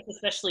 And I think that's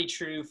especially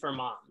true for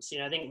moms. You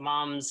know, I think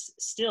moms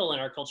still in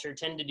our culture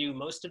tend to do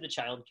most of the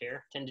childcare,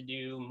 tend to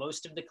do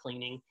most of the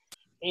cleaning,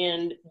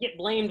 and get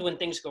blamed when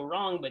things go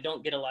wrong, but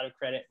don't get a lot of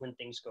credit when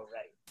things go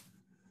right.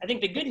 I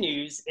think the good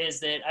news is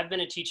that I've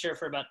been a teacher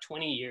for about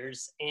 20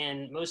 years,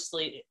 and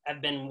mostly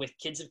I've been with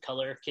kids of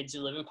color, kids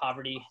who live in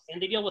poverty,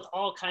 and they deal with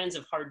all kinds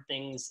of hard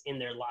things in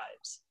their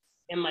lives.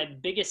 And my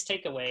biggest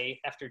takeaway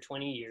after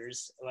 20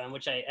 years,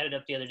 which I added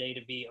up the other day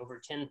to be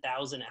over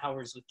 10,000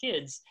 hours with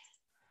kids,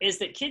 is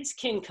that kids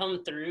can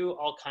come through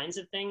all kinds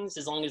of things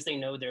as long as they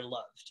know they're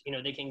loved. You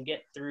know, they can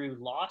get through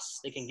loss,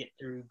 they can get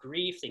through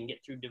grief, they can get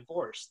through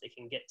divorce, they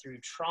can get through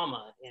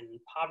trauma and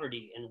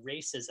poverty and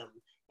racism,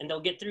 and they'll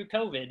get through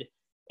COVID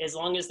as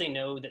long as they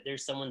know that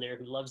there's someone there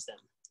who loves them.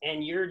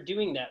 And you're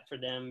doing that for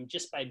them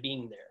just by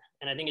being there.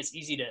 And I think it's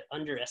easy to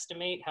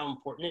underestimate how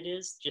important it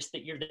is just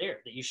that you're there,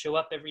 that you show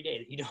up every day,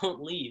 that you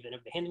don't leave and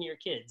abandon your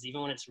kids,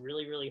 even when it's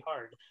really, really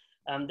hard.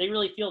 They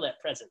really feel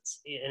that presence,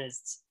 and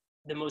it's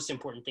the most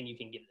important thing you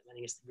can give them. I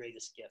think it's the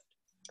greatest gift.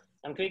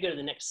 Can we go to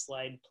the next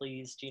slide,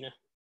 please, Gina?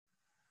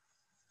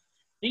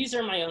 These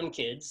are my own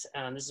kids.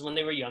 This is when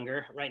they were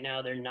younger. Right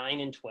now, they're 9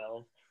 and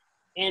 12.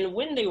 And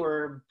when they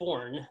were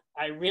born,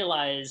 I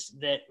realized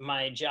that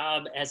my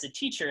job as a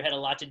teacher had a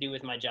lot to do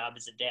with my job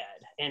as a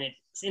dad. And it,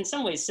 in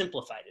some ways,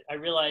 simplified it. I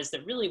realized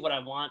that really what I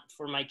want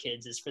for my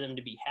kids is for them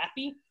to be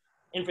happy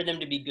and for them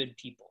to be good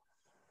people.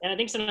 And I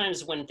think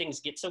sometimes when things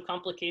get so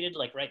complicated,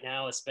 like right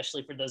now,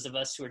 especially for those of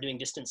us who are doing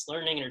distance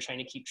learning and are trying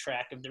to keep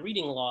track of the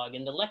reading log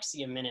and the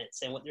Lexia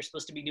minutes and what they're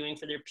supposed to be doing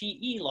for their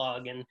PE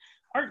log and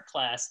art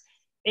class,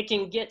 it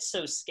can get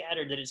so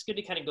scattered that it's good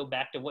to kind of go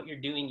back to what you're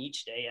doing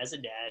each day as a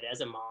dad, as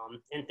a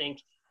mom, and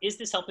think, is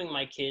this helping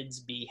my kids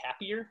be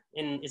happier?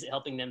 And is it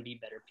helping them be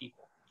better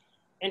people?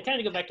 And kind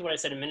of to go back to what I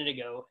said a minute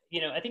ago,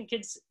 you know, I think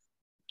kids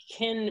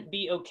can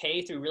be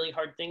okay through really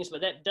hard things, but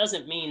that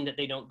doesn't mean that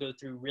they don't go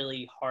through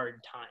really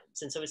hard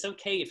times. And so it's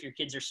okay if your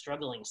kids are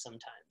struggling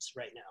sometimes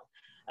right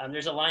now.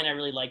 There's a line I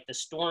really like: the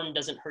storm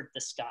doesn't hurt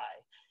the sky.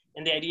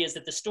 And the idea is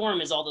that the storm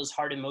is all those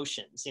hard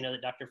emotions, you know,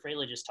 that Dr.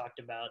 Freyla just talked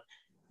about.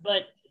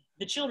 But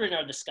the children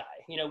are the sky,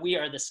 you know, we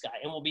are the sky,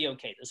 and we'll be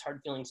okay. Those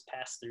hard feelings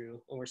pass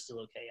through, and we're still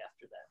okay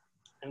after that.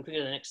 And can we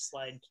go to the next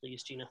slide,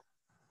 please, Gina?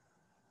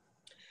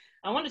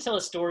 I want to tell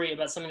a story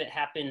about something that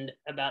happened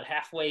about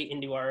halfway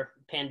into our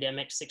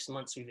pandemic 6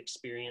 months we've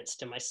experienced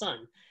to my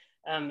son.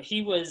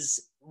 He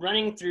was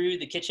running through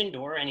the kitchen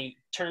door, and he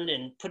turned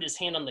and put his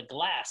hand on the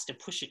glass to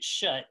push it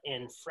shut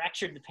and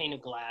fractured the pane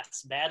of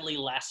glass, badly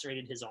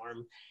lacerated his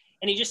arm.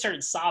 And he just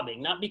started sobbing,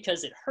 not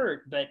because it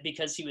hurt, but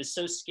because he was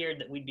so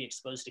scared that we'd be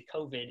exposed to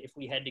COVID if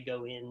we had to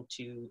go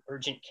into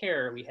urgent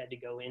care, we had to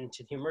go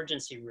into the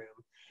emergency room.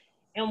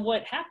 And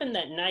what happened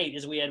that night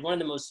is we had one of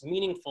the most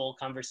meaningful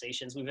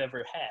conversations we've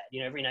ever had. You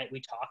know, every night we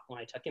talk when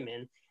I tuck him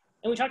in.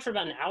 And we talked for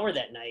about an hour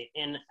that night.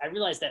 And I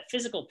realized that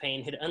physical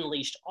pain had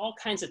unleashed all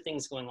kinds of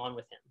things going on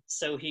with him.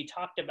 So he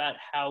talked about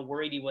how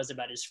worried he was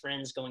about his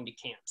friends going to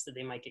camps, that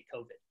they might get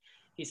COVID.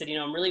 He said, you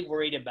know, I'm really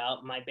worried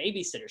about my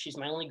babysitter. She's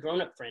my only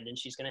grown-up friend, and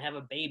she's going to have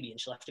a baby, and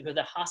she'll have to go to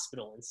the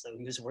hospital. And so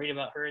he was worried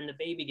about her and the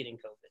baby getting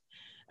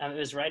COVID. It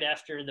was right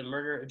after the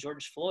murder of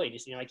George Floyd. He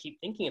said, you know, I keep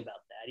thinking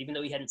about that. Even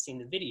though he hadn't seen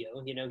the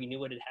video, you know, he knew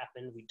what had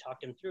happened. We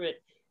talked him through it.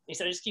 And he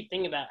said, I just keep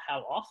thinking about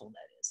how awful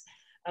that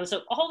is.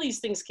 So all these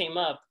things came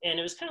up, and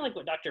it was kind of like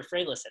what Dr.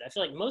 Freyla said. I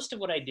feel like most of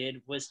what I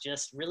did was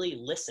just really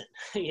listen.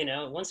 You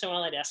know, once in a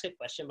while I'd ask a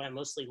question, but I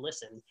mostly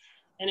listened.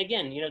 And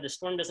again, you know, the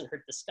storm doesn't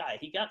hurt the sky.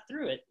 He got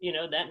through it, you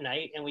know, that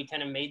night, and we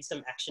kind of made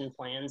some action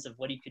plans of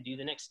what he could do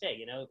the next day.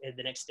 You know,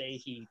 the next day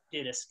he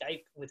did a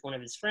Skype with one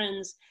of his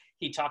friends.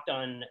 He talked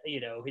on, you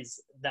know,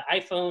 the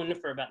iPhone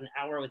for about an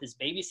hour with his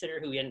babysitter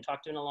who he hadn't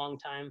talked to in a long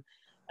time.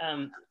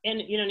 And,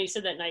 you know, and he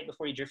said that night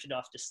before he drifted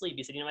off to sleep,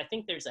 he said, you know, I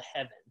think there's a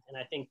heaven, and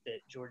I think that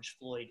George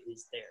Floyd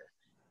is there.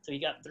 So he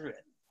got through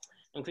it.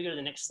 And can we go to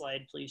the next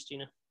slide, please,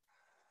 Gina?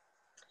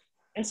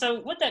 And so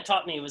what that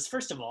taught me was,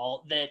 first of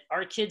all, that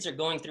our kids are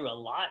going through a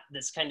lot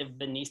that's kind of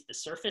beneath the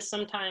surface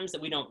sometimes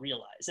that we don't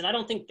realize. And I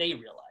don't think they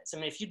realize. I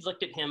mean, if you'd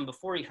looked at him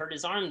before he hurt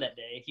his arm that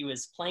day, he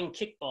was playing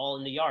kickball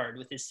in the yard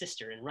with his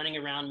sister and running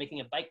around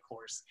making a bike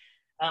course.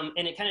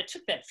 And it kind of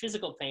took that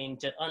physical pain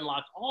to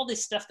unlock all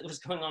this stuff that was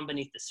going on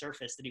beneath the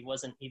surface that he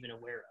wasn't even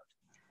aware of.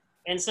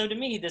 And so to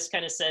me, this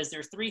kind of says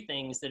there are three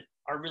things that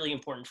are really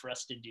important for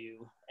us to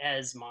do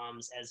as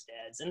moms, as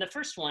dads. And the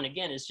first one,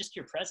 again, is just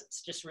your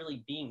presence, just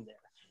really being there.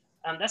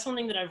 That's one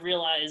thing that I've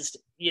realized,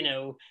 you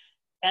know,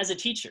 as a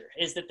teacher,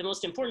 is that the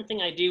most important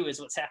thing I do is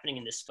what's happening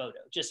in this photo,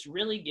 just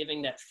really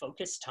giving that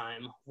focused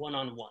time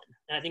one-on-one.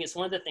 And I think it's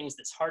one of the things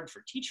that's hard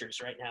for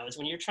teachers right now is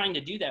when you're trying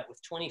to do that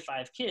with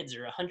 25 kids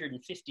or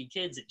 150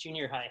 kids at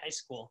junior high, high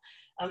school,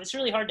 it's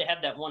really hard to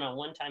have that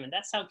one-on-one time. And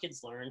that's how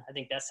kids learn. I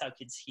think that's how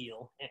kids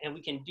heal. And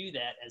we can do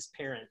that as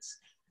parents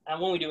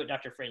when we do what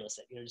Dr. Freyla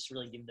said, you know, just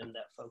really give them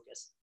that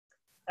focus.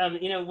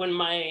 You know, when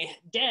my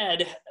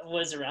dad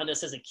was around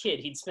us as a kid,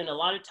 he'd spend a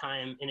lot of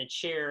time in a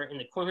chair in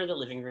the corner of the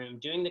living room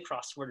doing the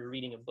crossword or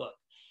reading a book.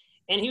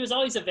 And he was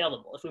always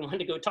available. If we wanted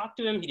to go talk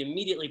to him, he'd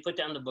immediately put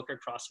down the book or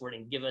crossword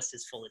and give us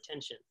his full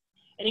attention.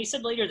 And he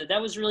said later that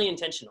that was really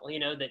intentional, you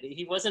know, that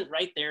he wasn't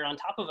right there on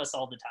top of us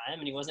all the time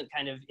and he wasn't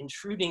kind of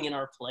intruding in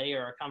our play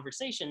or our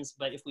conversations,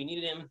 but if we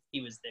needed him,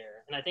 he was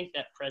there. And I think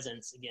that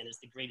presence, again, is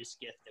the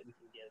greatest gift that we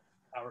can give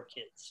our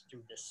kids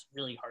through this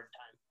really hard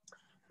time.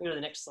 Go to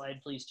the next slide,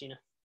 please, Gina.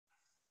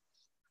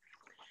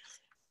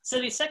 So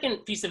the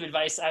second piece of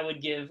advice I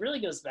would give really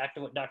goes back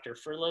to what Dr.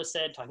 Furlow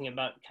said, talking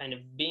about kind of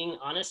being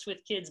honest with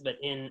kids, but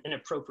in an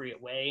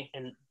appropriate way.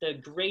 And the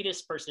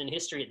greatest person in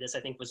history at this, I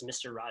think, was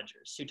Mr.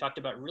 Rogers, who talked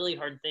about really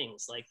hard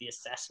things like the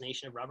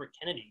assassination of Robert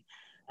Kennedy.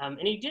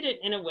 And he did it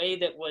in a way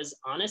that was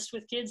honest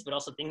with kids, but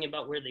also thinking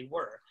about where they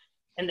were.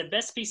 And the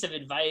best piece of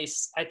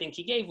advice I think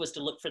he gave was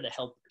to look for the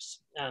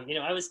helpers. You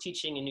know, I was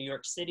teaching in New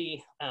York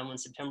City when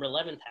September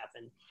 11th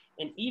happened.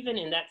 And even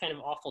in that kind of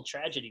awful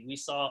tragedy, we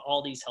saw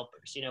all these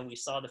helpers. You know, we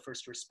saw the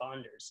first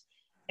responders.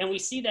 And we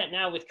see that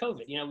now with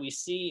COVID. You know, we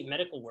see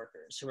medical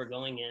workers who are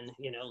going in,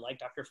 you know, like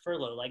Dr.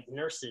 Furlow, like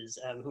nurses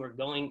who are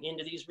going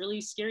into these really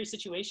scary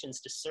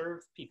situations to serve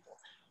people.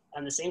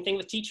 And the same thing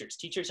with teachers.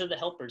 Teachers are the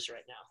helpers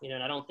right now. You know,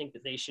 and I don't think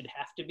that they should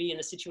have to be in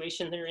the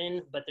situation they're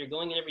in, but they're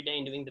going in every day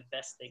and doing the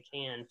best they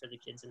can for the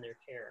kids in their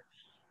care.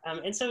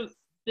 And so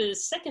the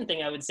second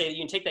thing I would say that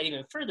you can take that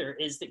even further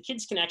is that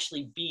kids can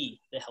actually be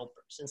the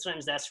helpers. And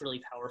sometimes that's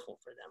really powerful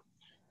for them.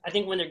 I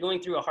think when they're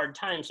going through a hard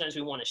time, sometimes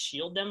we want to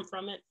shield them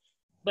from it,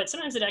 but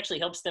sometimes it actually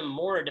helps them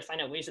more to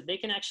find out ways that they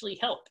can actually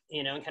help,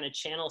 you know, and kind of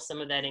channel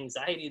some of that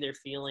anxiety they're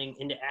feeling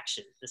into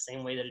action the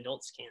same way that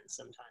adults can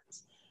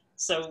sometimes.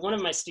 So one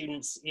of my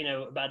students, you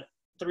know, about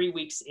 3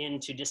 weeks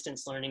into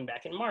distance learning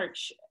back in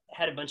March,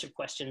 had a bunch of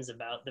questions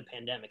about the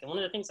pandemic. And one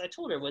of the things I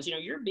told her was, you know,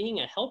 you're being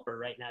a helper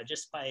right now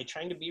just by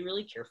trying to be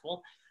really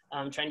careful,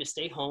 trying to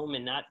stay home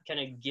and not kind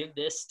of give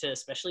this to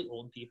especially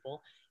old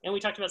people. And we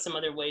talked about some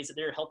other ways that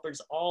there are helpers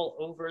all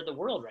over the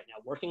world right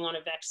now, working on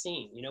a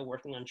vaccine, you know,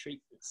 working on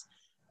treatments.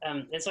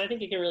 And so I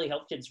think it can really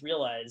help kids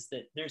realize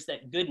that there's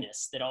that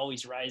goodness that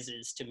always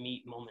rises to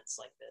meet moments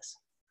like this.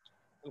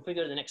 If we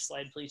go to the next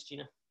slide, please,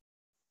 Gina.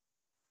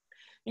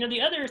 You know,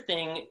 the other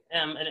thing,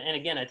 and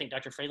again, I think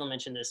Dr. Freitel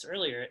mentioned this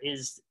earlier,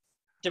 is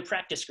to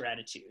practice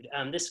gratitude.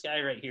 This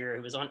guy right here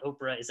who was on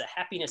Oprah is a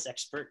happiness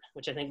expert,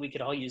 which I think we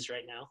could all use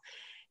right now.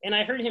 And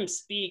I heard him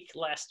speak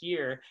last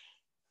year,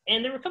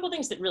 and there were a couple of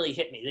things that really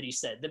hit me that he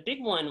said. The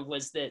big one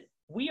was that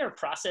we are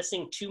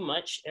processing too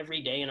much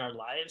every day in our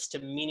lives to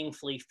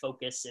meaningfully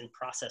focus and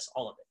process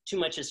all of it. Too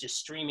much is just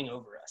streaming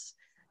over us.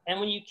 And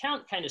when you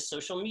count kind of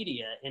social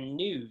media and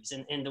news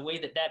and the way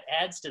that that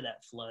adds to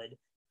that flood,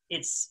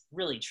 it's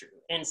really true.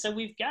 And so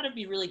we've got to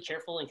be really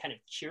careful and kind of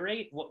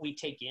curate what we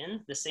take in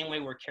the same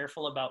way we're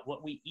careful about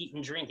what we eat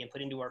and drink and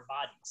put into our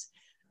bodies.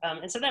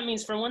 And so that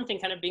means, for one thing,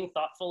 kind of being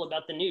thoughtful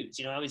about the news.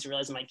 You know, I always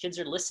realize my kids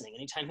are listening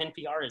anytime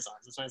NPR is on.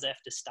 Sometimes I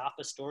have to stop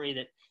a story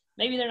that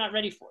maybe they're not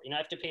ready for. You know, I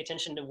have to pay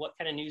attention to what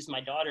kind of news my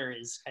daughter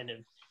is kind of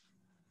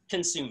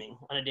consuming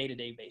on a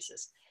day-to-day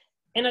basis.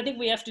 And I think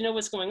we have to know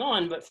what's going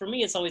on, but for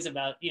me, it's always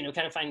about, you know,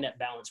 kind of finding that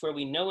balance where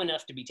we know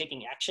enough to be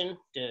taking action,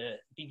 to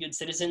be good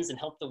citizens and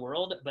help the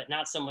world, but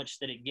not so much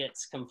that it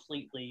gets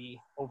completely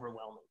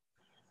overwhelming.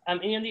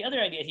 And you know, the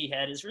other idea he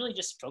had is really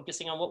just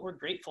focusing on what we're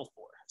grateful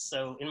for.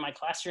 So in my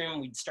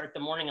classroom, we'd start the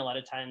morning a lot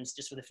of times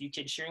just with a few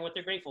kids sharing what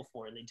they're grateful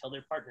for, and they'd tell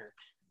their partner.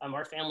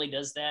 Our family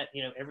does that,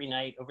 you know, every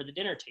night over the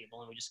dinner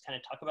table, and we just kind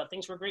of talk about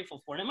things we're grateful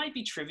for. And it might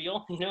be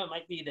trivial, you know, it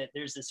might be that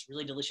there's this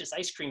really delicious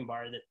ice cream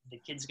bar that the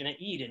kid's going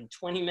to eat in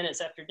 20 minutes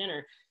after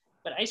dinner,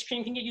 but ice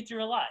cream can get you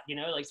through a lot, you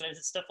know, like sometimes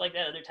it's stuff like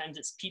that. Other times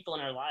it's people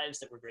in our lives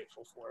that we're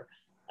grateful for,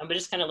 but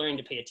just kind of learning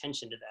to pay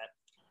attention to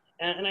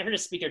that. And I heard a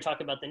speaker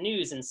talk about the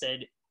news and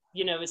said,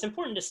 you know, it's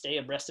important to stay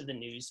abreast of the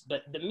news,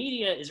 but the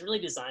media is really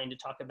designed to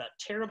talk about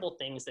terrible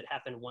things that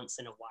happen once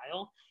in a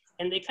while.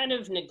 And they kind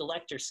of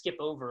neglect or skip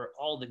over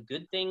all the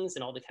good things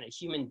and all the kind of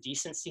human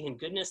decency and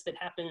goodness that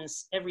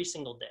happens every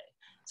single day.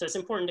 So it's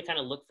important to kind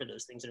of look for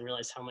those things and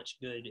realize how much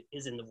good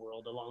is in the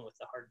world along with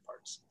the hard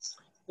parts.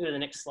 Go to the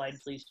next slide,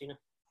 please, Gina.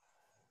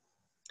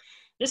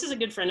 This is a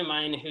good friend of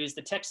mine who's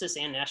the Texas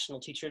and National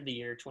Teacher of the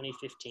Year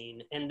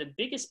 2015. And the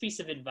biggest piece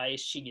of advice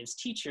she gives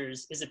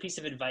teachers is a piece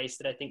of advice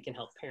that I think can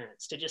help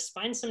parents to just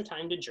find some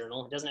time to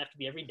journal. It doesn't have to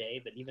be every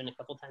day, but even a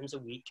couple times a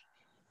week.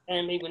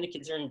 And maybe when the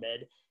kids are in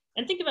bed.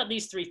 And think about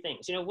these three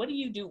things. You know, what do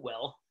you do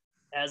well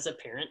as a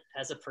parent,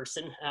 as a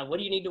person? What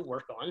do you need to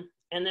work on?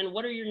 And then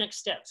what are your next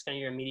steps, kind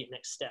of your immediate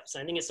next steps?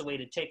 And I think it's a way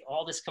to take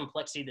all this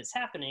complexity that's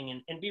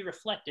happening and be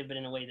reflective, but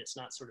in a way that's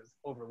not sort of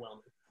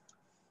overwhelming.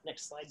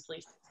 Next slide,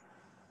 please.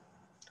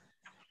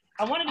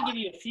 I wanted to give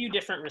you a few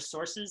different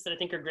resources that I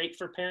think are great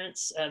for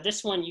parents.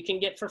 This one you can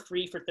get for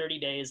free for 30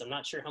 days. I'm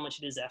not sure how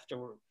much it is after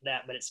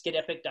that, but it's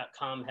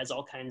getepic.com, has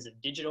all kinds of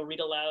digital read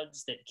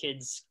alouds that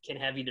kids can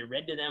have either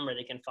read to them or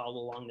they can follow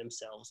along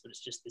themselves, but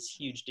it's just this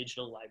huge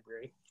digital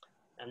library.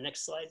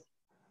 Next slide.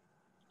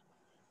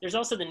 There's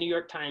also the New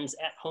York Times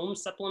At Home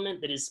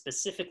supplement that is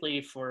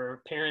specifically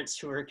for parents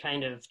who are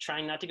kind of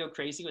trying not to go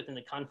crazy within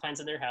the confines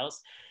of their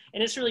house.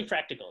 And it's really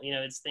practical. You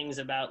know, it's things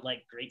about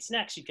like great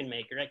snacks you can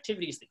make or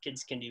activities that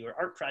kids can do or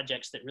art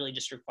projects that really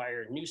just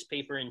require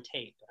newspaper and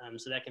tape.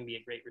 So that can be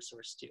a great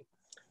resource too.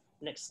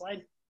 Next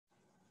slide.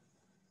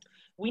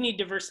 We Need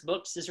Diverse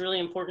Books is really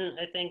important,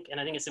 I think. And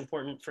I think it's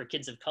important for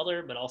kids of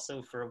color, but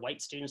also for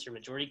white students or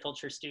majority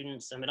culture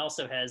students. It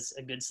also has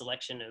a good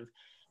selection of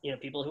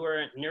people who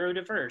are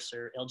neurodiverse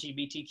or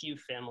LGBTQ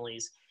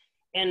families.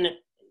 And,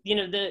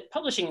 the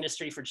publishing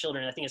industry for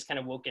children, I think, has kind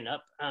of woken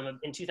up.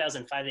 In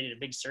 2005, they did a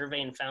big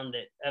survey and found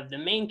that of the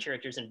main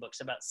characters in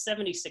books, about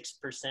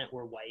 76%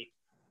 were white,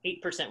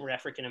 8% were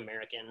African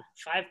American,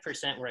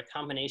 5% were a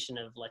combination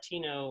of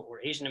Latino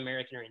or Asian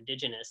American or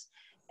Indigenous,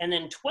 and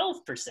then 12%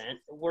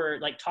 were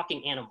like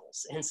talking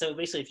animals. And so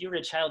basically, if you were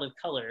a child of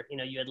color,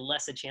 you had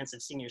less a chance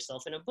of seeing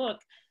yourself in a book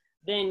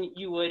than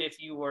you would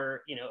if you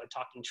were, a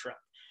talking truck.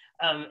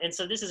 And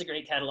so this is a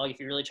great catalog if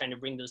you're really trying to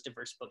bring those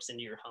diverse books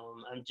into your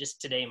home.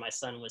 Just today, my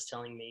son was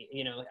telling me,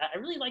 I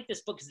really like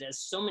this book because it has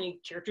so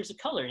many characters of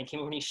color, and he came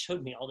over and he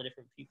showed me all the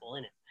different people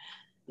in it.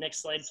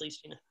 Next slide, please,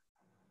 Gina.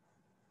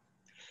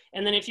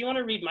 And then if you want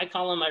to read my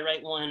column, I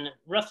write one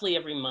roughly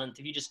every month.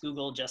 If you just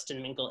Google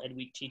Justin Minkle Ed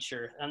Week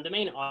Teacher, the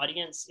main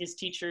audience is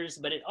teachers,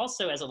 but it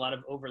also has a lot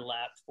of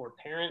overlap for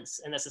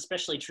parents. And that's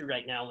especially true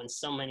right now when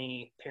so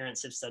many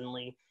parents have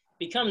suddenly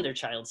become their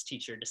child's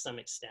teacher to some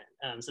extent.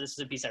 So this is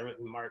a piece I wrote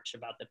in March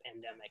about the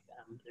pandemic.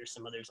 There's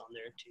some others on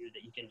there too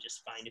that you can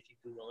just find if you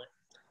Google it.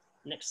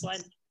 Next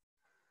slide.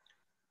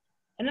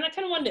 And then I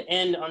kind of wanted to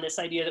end on this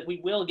idea that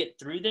we will get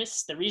through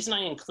this. The reason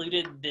I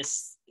included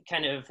this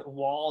kind of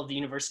wall of the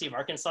University of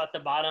Arkansas at the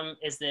bottom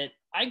is that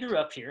I grew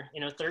up here,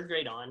 third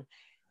grade on,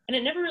 and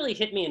it never really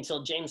hit me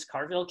until James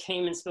Carville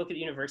came and spoke at the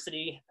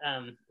university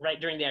right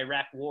during the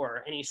Iraq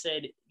War. And he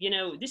said,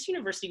 this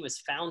university was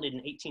founded in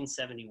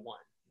 1871.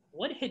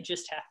 What had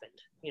just happened?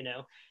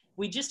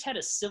 We just had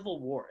a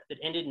civil war that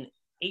ended in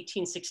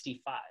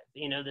 1865.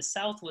 The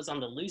South was on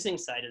the losing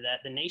side of that.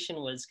 The nation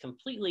was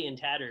completely in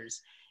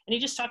tatters. And he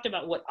just talked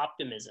about what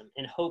optimism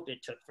and hope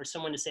it took for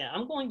someone to say,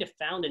 I'm going to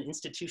found an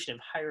institution of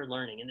higher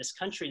learning in this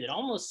country that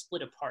almost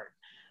split apart.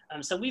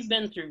 So we've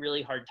been through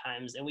really hard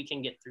times and we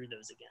can get through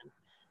those again.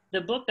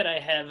 The book that I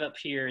have up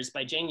here is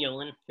by Jane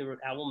Yolen, who wrote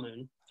Owl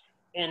Moon.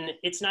 And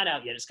it's not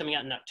out yet. It's coming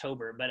out in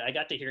October, but I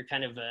got to hear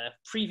kind of a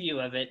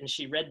preview of it, and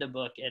she read the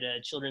book at a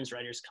Children's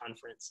Writers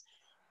Conference.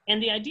 And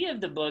the idea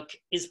of the book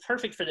is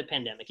perfect for the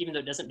pandemic, even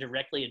though it doesn't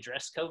directly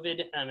address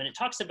COVID. And it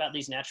talks about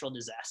these natural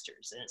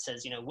disasters. And it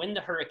says, when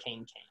the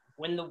hurricane came,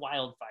 when the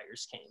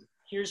wildfires came,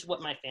 here's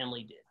what my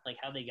family did, like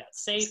how they got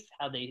safe,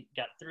 how they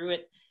got through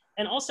it,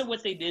 and also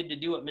what they did to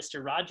do what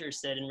Mr. Rogers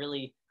said and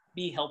really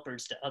be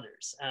helpers to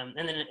others.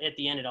 And then at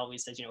the end, it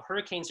always says,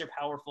 hurricanes are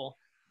powerful,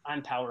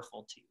 I'm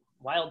powerful too.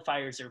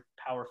 Wildfires are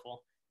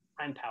powerful,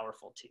 I'm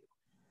powerful too.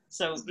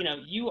 So,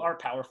 you are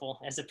powerful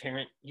as a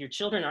parent, your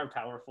children are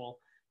powerful,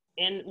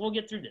 and we'll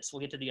get through this. We'll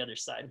get to the other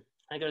side.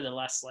 Can I go to the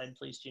last slide,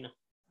 please, Gina?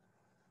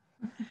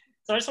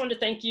 So I just wanted to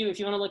thank you. If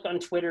you want to look on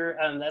Twitter,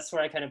 that's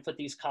where I kind of put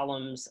these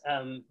columns.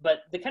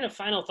 But the kind of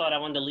final thought I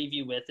wanted to leave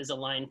you with is a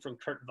line from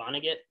Kurt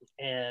Vonnegut.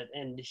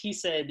 And he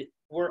said,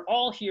 we're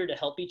all here to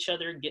help each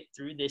other get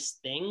through this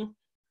thing,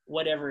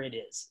 whatever it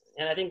is.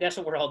 And I think that's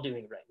what we're all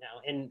doing right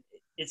now. And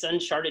it's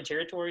uncharted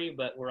territory,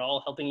 but we're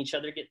all helping each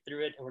other get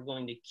through it. And we're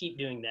going to keep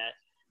doing that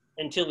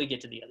until we get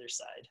to the other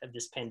side of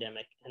this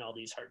pandemic and all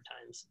these hard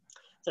times.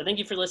 So thank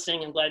you for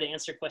listening. I'm glad to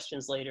answer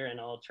questions later, and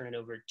I'll turn it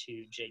over to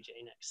JJ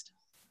next.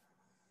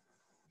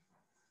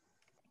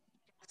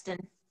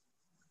 Justin.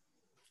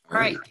 All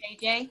right,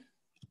 JJ.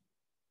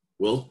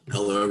 Well,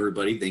 hello,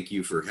 everybody. Thank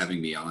you for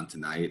having me on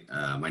tonight.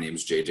 My name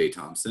is JJ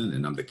Thompson,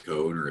 and I'm the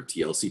co-owner of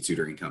TLC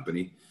Tutoring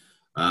Company.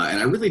 And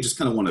I really just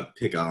kind of want to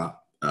pick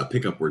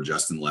up where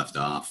Justin left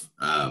off,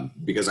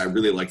 because I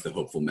really like the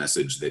hopeful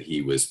message that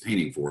he was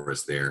painting for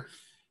us there.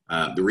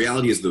 The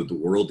reality is that the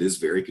world is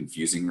very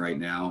confusing right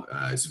now.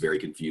 It's very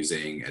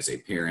confusing as a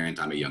parent.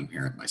 I'm a young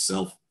parent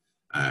myself,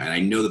 and I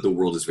know that the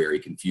world is very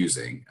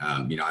confusing.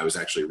 I was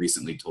actually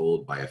recently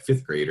told by a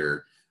 5th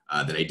grader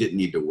that I didn't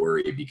need to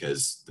worry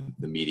because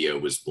the media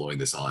was blowing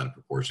this all out of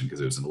proportion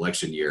because it was an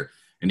election year.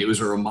 And it was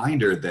a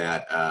reminder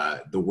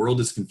that the world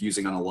is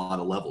confusing on a lot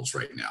of levels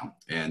right now,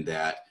 and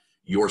that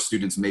your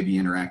students may be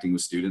interacting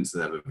with students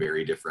that have a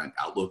very different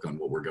outlook on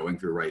what we're going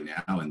through right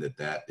now, and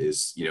that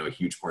is, a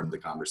huge part of the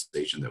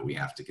conversation that we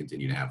have to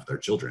continue to have with our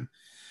children.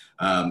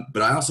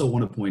 But I also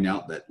want to point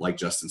out that, like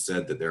Justin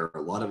said, that there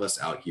are a lot of us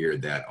out here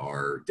that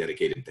are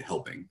dedicated to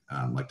helping,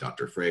 like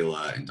Dr.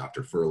 Freyla and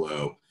Dr.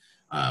 Furlow,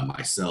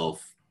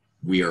 myself.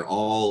 We are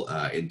all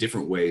in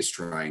different ways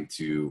trying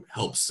to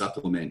help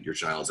supplement your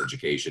child's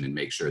education and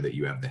make sure that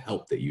you have the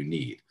help that you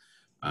need.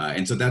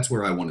 And so that's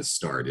where I want to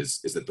start, is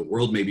that the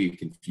world may be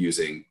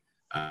confusing,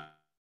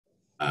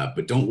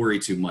 but don't worry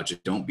too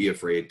much. Don't be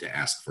afraid to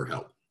ask for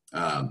help.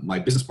 My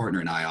business partner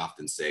and I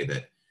often say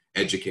that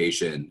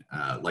education,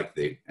 like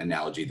the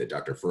analogy that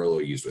Dr.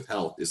 Furlow used with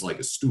health, is like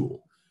a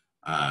stool.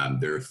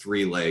 There are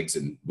 3 legs,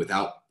 and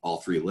without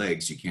all 3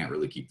 legs, you can't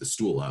really keep the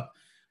stool up.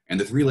 And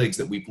the 3 legs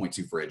that we point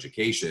to for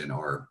education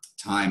are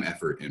time,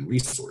 effort, and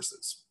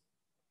resources.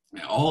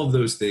 Now, all of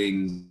those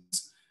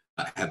things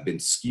have been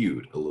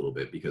skewed a little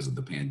bit because of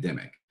the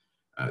pandemic.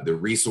 The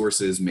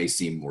resources may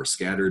seem more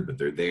scattered, but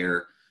they're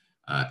there.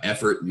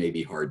 Effort may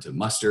be hard to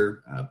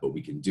muster, but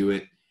we can do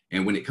it.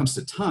 And when it comes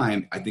to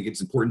time, I think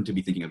it's important to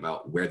be thinking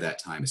about where that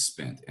time is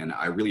spent. And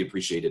I really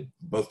appreciated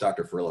both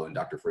Dr. Furlow and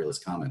Dr. Freyla's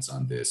comments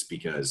on this,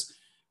 because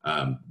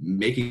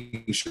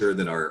making sure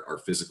that our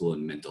physical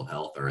and mental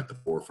health are at the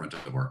forefront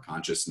of our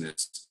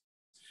consciousness.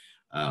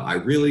 I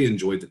really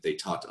enjoyed that they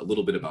talked a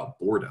little bit about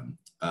boredom,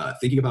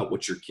 thinking about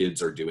what your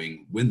kids are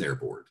doing when they're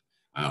bored.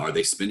 Are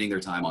they spending their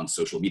time on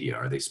social media?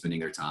 Are they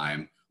spending their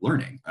time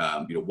learning?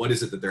 What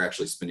is it that they're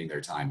actually spending their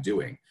time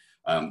doing?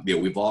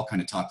 We've all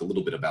kind of talked a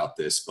little bit about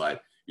this,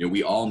 but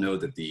we all know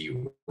that the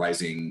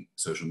rising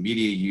social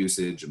media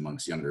usage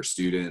amongst younger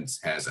students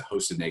has a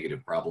host of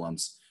negative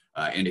problems.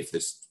 And if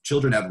the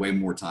children have way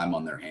more time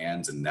on their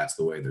hands and that's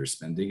the way they're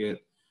spending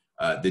it,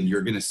 then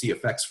you're going to see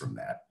effects from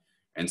that.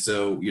 And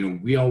so,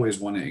 we always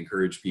want to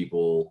encourage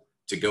people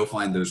to go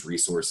find those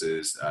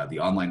resources, the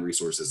online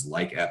resources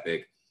like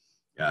EPIC,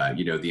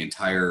 the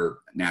entire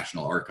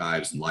National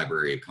Archives and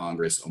Library of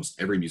Congress, almost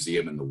every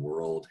museum in the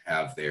world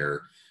have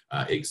their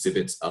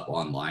exhibits up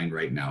online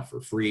right now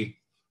for free.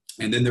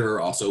 And then there are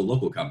also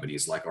local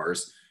companies like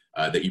ours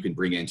that you can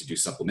bring in to do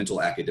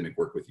supplemental academic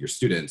work with your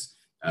students.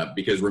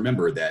 Because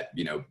remember that,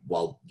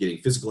 while getting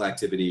physical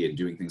activity and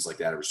doing things like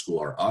that over school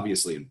are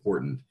obviously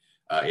important,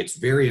 it's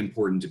very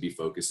important to be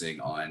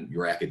focusing on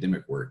your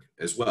academic work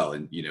as well.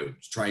 And,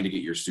 trying to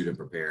get your student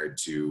prepared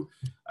to,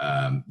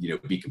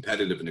 be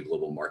competitive in a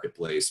global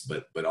marketplace,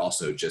 but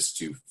also just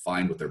to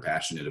find what they're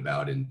passionate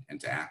about and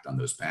to act on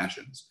those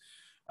passions.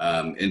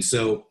 And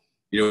so,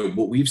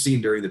 what we've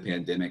seen during the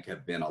pandemic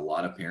have been a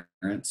lot of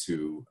parents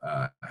who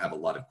have a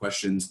lot of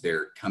questions.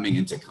 They're coming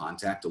into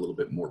contact a little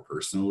bit more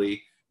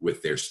personally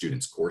with their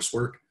students'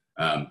 coursework,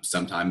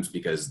 sometimes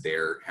because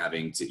they're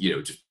having to,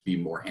 just be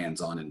more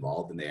hands-on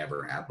involved than they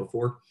ever have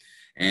before.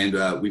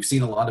 And we've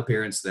seen a lot of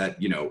parents that,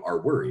 are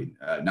worried,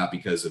 not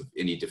because of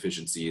any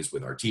deficiencies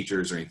with our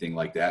teachers or anything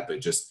like that,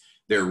 but just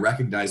they're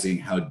recognizing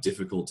how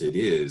difficult it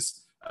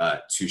is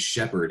to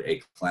shepherd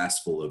a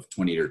class full of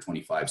 20 or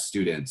 25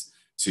 students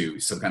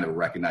to some kind of a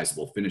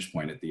recognizable finish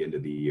point at the end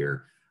of the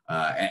year.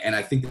 And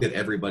I think that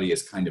everybody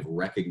is kind of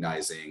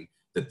recognizing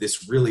that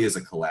this really is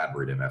a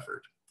collaborative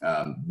effort.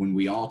 When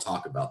we all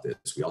talk about this,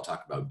 we all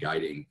talk about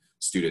guiding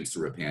students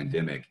through a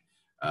pandemic.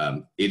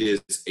 It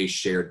is a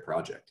shared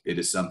project. It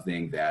is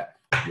something that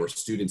your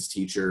student's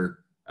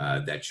teacher,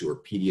 that your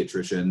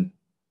pediatrician,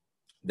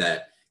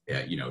 that,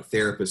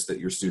 therapist that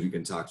your student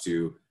can talk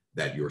to,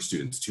 that your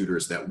student's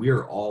tutors, that we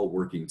are all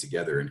working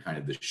together in kind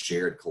of this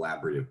shared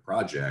collaborative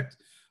project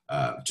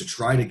to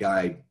try to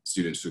guide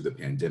students through the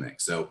pandemic.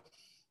 So,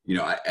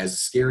 as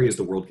scary as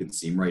the world can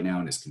seem right now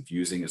and as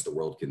confusing as the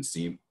world can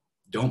seem,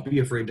 don't be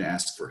afraid to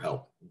ask for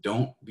help.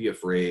 Don't be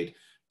afraid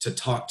to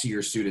talk to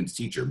your student's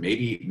teacher.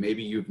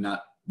 Maybe you've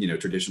not,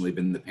 traditionally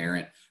been the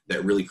parent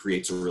that really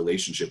creates a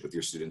relationship with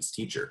your student's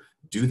teacher.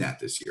 Do that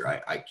this year.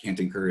 I can't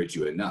encourage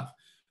you enough.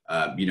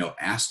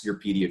 Ask your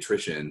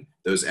pediatrician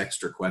those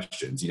extra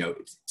questions.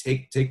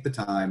 Take the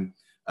time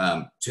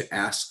to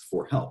ask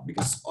for help,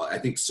 because I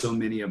think so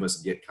many of us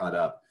get caught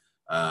up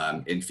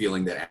in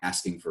feeling that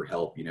asking for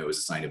help, is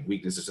a sign of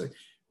weakness. It's like,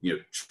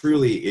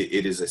 truly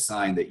it is a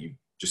sign that you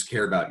just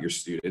care about your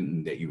student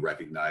and that you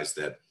recognize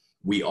that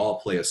we all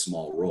play a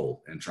small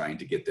role in trying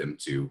to get them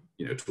to,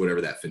 to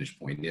whatever that finish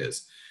point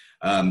is.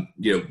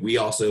 We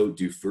also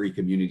do free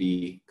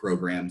community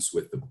programs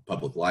with the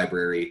public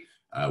library.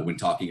 When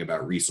talking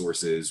about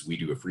resources, we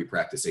do a free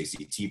practice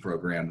ACT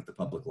program with the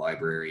public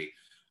library.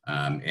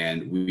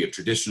 And we have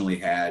traditionally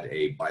had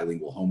a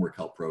bilingual homework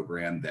help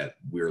program that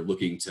we're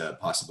looking to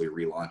possibly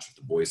relaunch with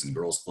the Boys and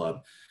Girls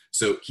Club.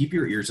 So keep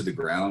your ear to the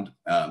ground.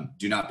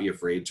 Do not be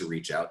afraid to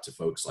reach out to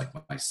folks like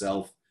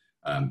myself,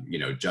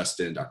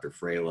 Justin, Dr.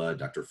 Freyla,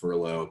 Dr.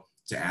 Furlow,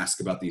 to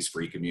ask about these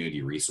free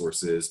community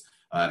resources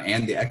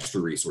and the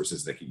extra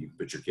resources that you can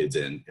put your kids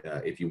in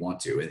if you want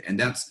to. And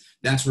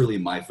that's really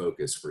my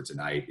focus for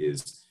tonight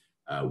is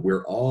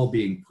we're all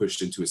being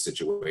pushed into a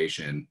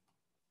situation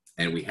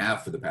And we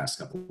have for the past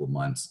couple of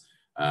months,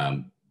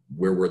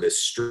 where we're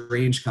this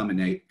strange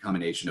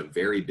combination of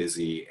very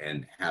busy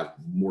and have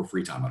more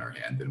free time on our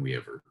hand than we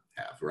ever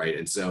have, right?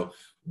 And so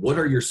what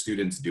are your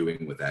students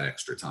doing with that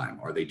extra time?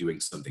 Are they doing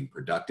something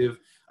productive?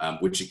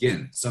 Which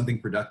again, something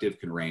productive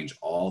can range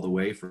all the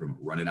way from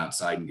running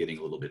outside and getting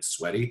a little bit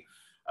sweaty,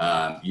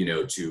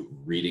 to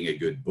reading a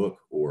good book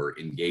or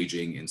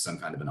engaging in some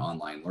kind of an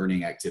online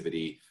learning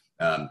activity.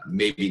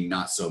 Maybe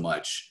not so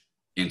much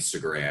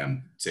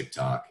Instagram,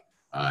 TikTok,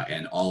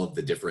 and all of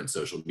the different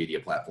social media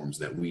platforms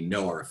that we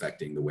know are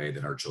affecting the way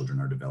that our children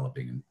are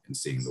developing and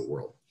seeing the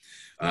world.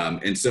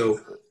 And so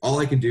all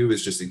I can do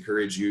is just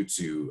encourage you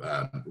to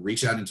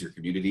reach out into your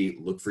community,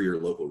 look for your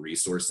local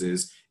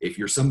resources. If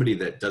you're somebody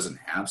that doesn't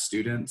have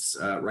students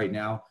right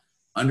now,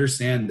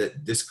 understand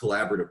that this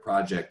collaborative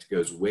project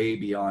goes way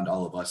beyond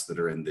all of us that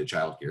are in the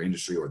childcare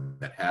industry or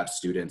that have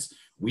students.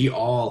 We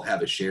all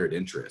have a shared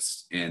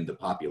interest in the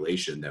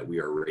population that we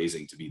are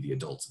raising to be the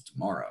adults of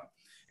tomorrow.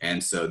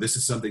 And so this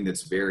is something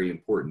that's very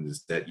important,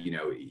 is that,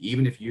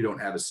 even if you don't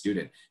have a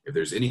student, if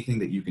there's anything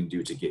that you can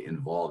do to get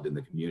involved in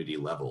the community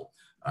level,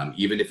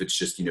 even if it's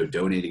just,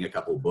 donating a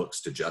couple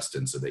books to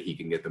Justin so that he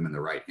can get them in the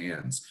right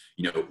hands,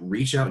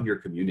 reach out in your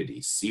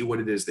community, see what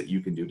it is that you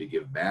can do to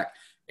give back,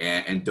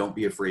 and don't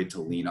be afraid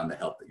to lean on the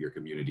help that your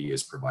community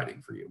is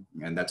providing for you.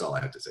 And that's all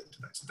I have to say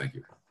tonight. So thank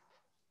you.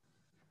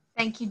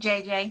 Thank you,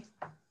 JJ.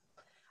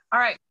 All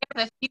right,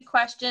 we have a few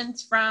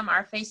questions from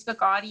our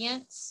Facebook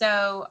audience.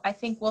 So I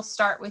think we'll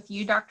start with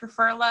you, Dr.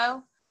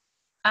 Furlow.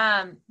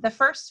 The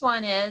first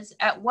one is,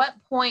 at what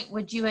point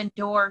would you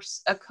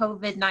endorse a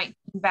COVID-19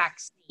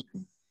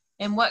 vaccine?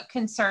 And what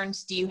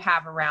concerns do you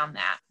have around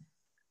that?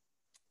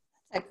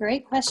 That's a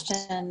great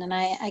question, and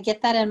I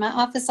get that in my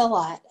office a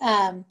lot.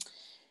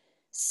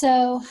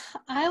 So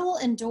I will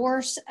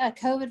endorse a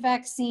COVID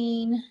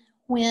vaccine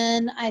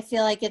when I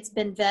feel like it's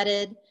been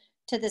vetted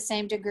to the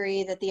same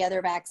degree that the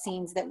other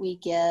vaccines that we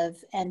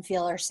give and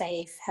feel are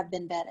safe have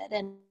been vetted.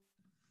 And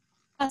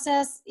the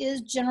process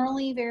is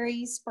generally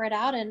very spread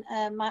out. In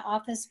my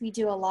office, we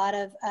do a lot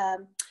of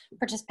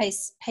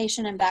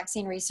participation in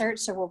vaccine research,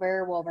 so we're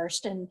very well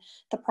versed in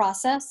the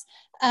process.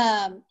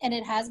 And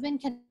it has been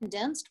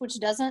condensed, which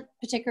doesn't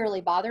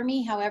particularly bother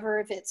me. However,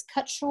 if it's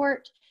cut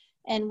short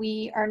and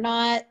we are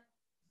not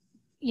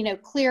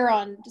clear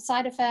on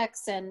side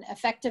effects and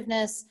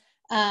effectiveness,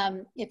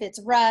 if it's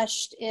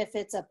rushed, if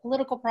it's a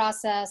political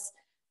process,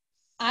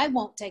 I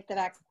won't take the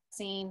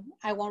vaccine.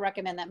 I won't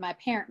recommend that my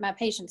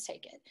patients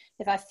take it.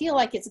 If I feel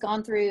like it's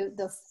gone through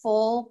the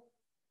full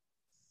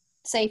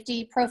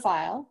safety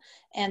profile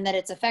and that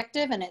it's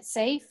effective and it's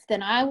safe,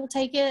 then I will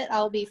take it.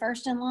 I'll be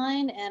first in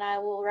line and I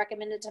will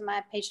recommend it to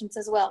my patients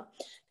as well.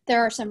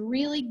 There are some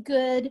really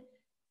good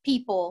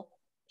people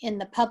in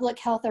the public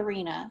health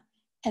arena,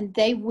 and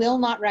they will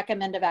not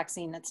recommend a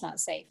vaccine that's not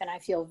safe. And I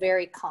feel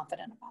very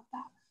confident about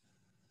that.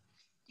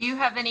 Do you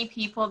have any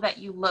people that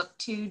you look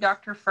to,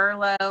 Dr.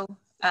 Furlow,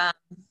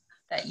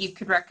 that you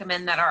could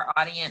recommend that our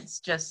audience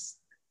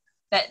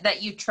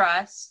that you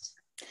trust?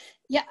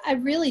 Yeah, I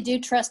really do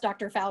trust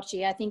Dr.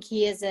 Fauci. I think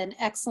he is an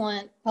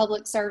excellent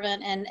public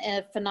servant and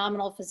a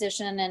phenomenal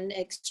physician and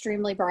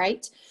extremely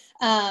bright.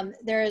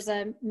 There is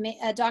a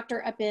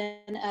doctor up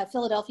in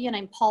Philadelphia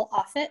named Paul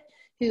Offit,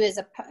 who is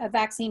a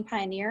vaccine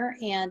pioneer,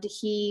 and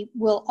he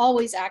will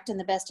always act in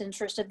the best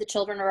interest of the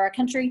children of our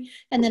country.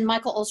 And then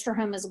Michael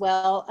Osterholm as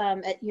well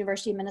at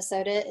University of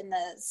Minnesota in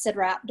the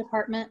CIDRAP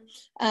department.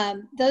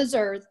 Those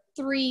are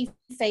three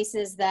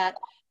faces that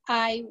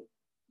I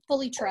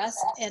fully trust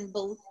and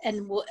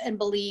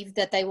believe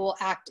that they will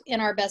act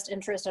in our best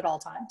interest at all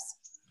times.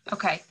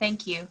 Okay,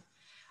 thank you.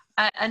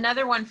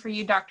 Another one for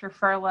you, Dr.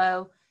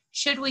 Furlow.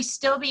 Should we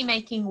still be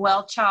making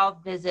well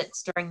child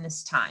visits during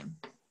this time?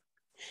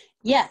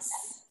 Yes,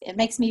 it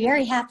makes me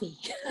very happy.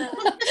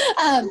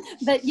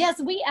 But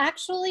yes, we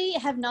actually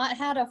have not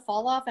had a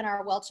fall off in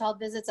our well child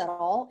visits at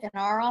all in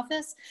our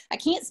office. I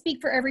can't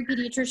speak for every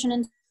pediatrician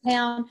in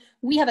town.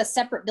 We have a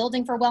separate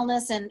building for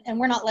wellness, and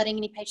we're not letting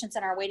any patients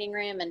in our waiting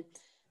room, and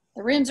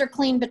the rooms are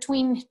clean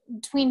between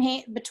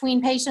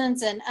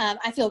patients. And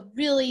I feel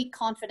really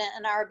confident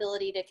in our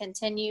ability to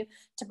continue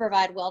to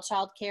provide well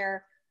child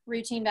care,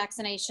 routine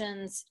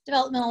vaccinations,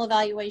 developmental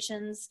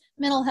evaluations,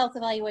 mental health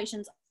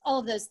evaluations, all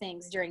of those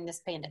things during this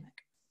pandemic.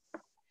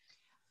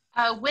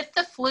 With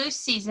the flu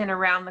season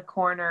around the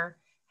corner,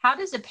 how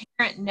does a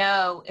parent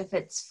know if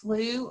it's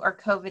flu or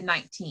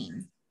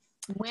COVID-19?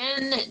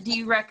 When do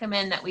you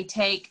recommend that we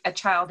take a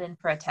child in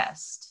for a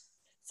test?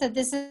 So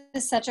this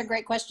is such a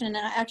great question. And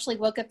I actually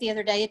woke up the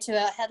other day to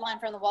a headline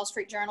from the Wall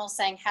Street Journal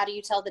saying, how do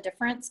you tell the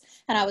difference?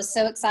 And I was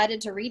so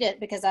excited to read it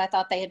because I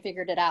thought they had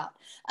figured it out,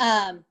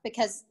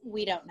 because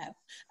we don't know.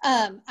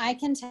 I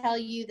can tell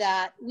you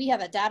that we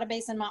have a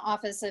database in my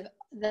office of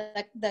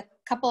the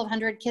couple of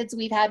hundred kids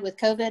we've had with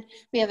COVID.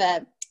 We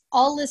have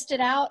all listed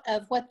out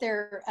of what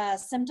their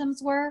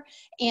symptoms were.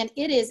 And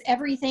it is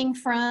everything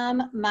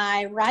from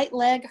my right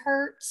leg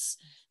hurts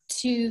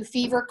to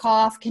fever,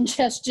 cough,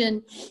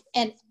 congestion.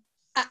 And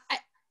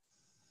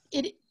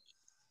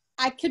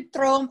I could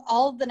throw them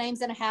all the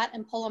names in a hat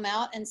and pull them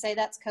out and say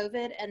that's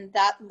COVID, and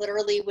that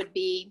literally would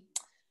be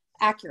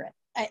accurate.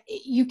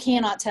 You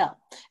cannot tell.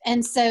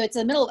 And so it's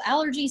the middle of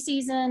allergy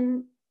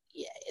season.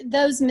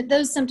 Those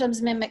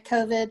symptoms mimic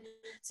COVID.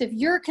 So if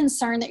you're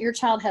concerned that your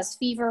child has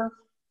fever,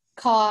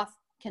 cough,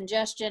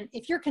 congestion,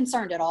 if you're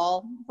concerned at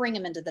all, bring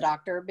them into the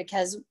doctor,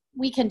 because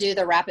we can do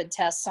the rapid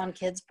tests on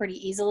kids pretty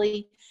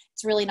easily.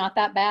 It's really not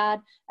that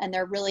bad, and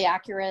they're really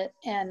accurate.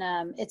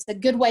 And it's a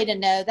good way to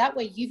know. That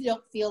way you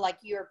don't feel like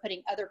you are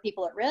putting other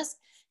people at risk,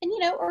 and,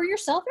 or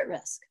yourself at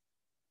risk.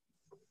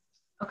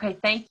 Okay,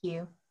 thank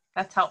you.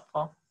 That's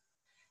helpful.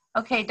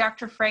 Okay,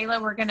 Dr.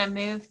 Freyla, we're going to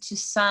move to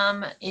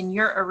some in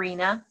your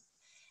arena.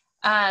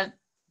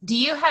 Do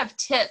you have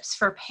tips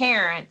for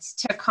parents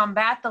to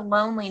combat the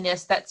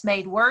loneliness that's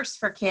made worse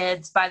for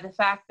kids by the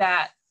fact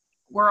that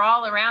we're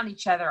all around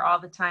each other all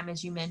the time,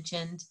 as you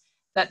mentioned,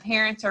 but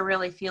parents are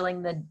really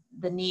feeling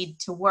the need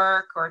to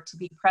work or to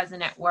be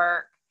present at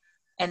work,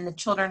 and the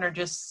children are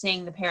just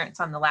seeing the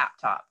parents on the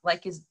laptop?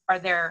 Like, are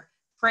there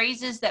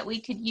phrases that we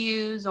could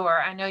use?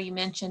 Or I know you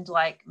mentioned,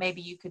 like,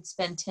 maybe you could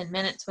spend 10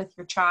 minutes with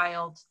your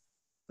child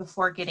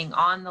before getting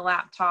on the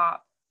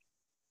laptop.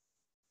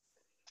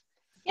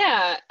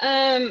 Yeah,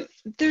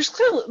 there's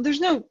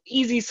no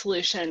easy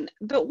solution,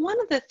 but one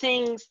of the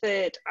things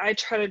that I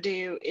try to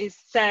do is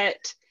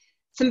set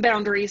some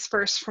boundaries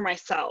first for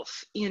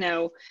myself.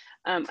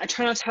 I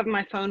try not to have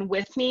my phone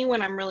with me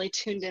when I'm really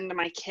tuned into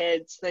my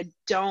kids. I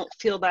don't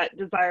feel that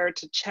desire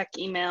to check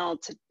email,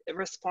 to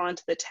respond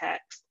to the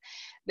text.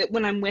 That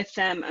when I'm with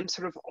them, I'm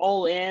sort of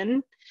all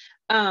in.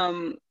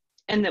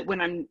 And that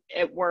when I'm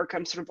at work,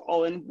 I'm sort of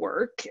all in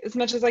work as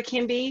much as I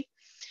can be.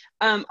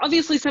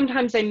 Obviously,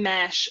 sometimes they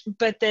mesh,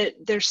 but that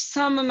there's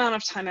some amount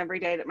of time every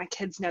day that my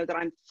kids know that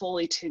I'm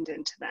fully tuned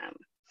into them.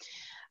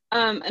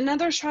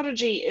 Another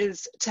strategy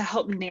is to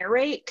help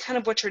narrate kind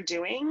of what you're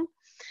doing.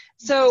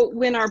 So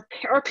when our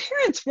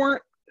parents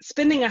weren't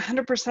spending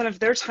 100% of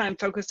their time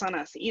focused on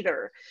us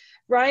either,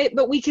 right?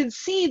 But we could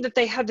see that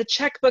they had the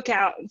checkbook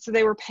out, and so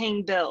they were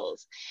paying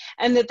bills,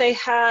 and that they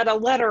had a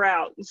letter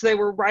out, and so they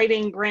were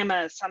writing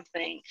grandma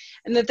something,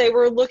 and that they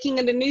were looking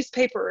at a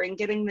newspaper and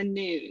getting the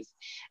news.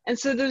 And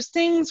so those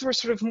things were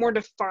sort of more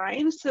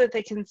defined so that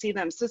they can see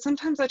them. So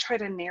sometimes I try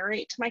to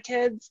narrate to my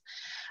kids.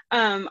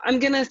 I'm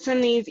going to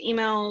send these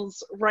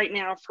emails right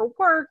now for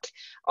work.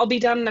 I'll be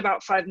done in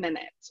about 5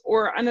 minutes.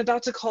 Or I'm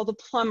about to call the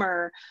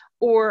plumber.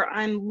 Or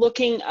I'm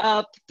looking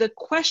up the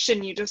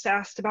question you just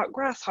asked about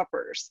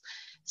grasshoppers,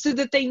 so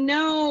that they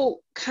know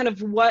kind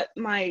of what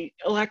my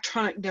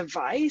electronic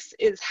device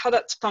is, how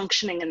that's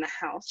functioning in the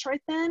house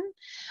right then,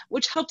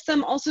 which helps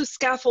them also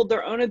scaffold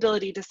their own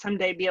ability to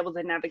someday be able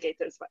to navigate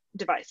those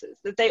devices,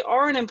 that they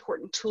are an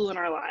important tool in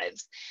our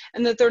lives,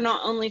 and that they're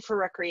not only for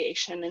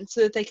recreation, and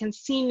so that they can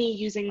see me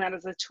using that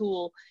as a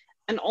tool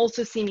and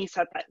also see me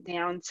set that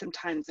down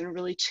sometimes and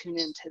really tune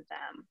into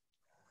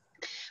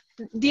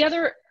them. The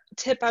other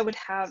tip I would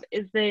have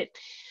is that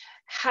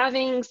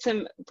having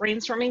some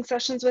brainstorming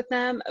sessions with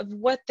them of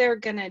what they're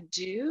gonna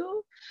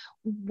do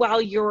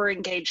while you're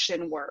engaged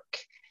in work,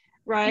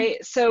 right?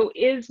 So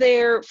is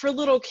there, for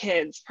little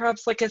kids,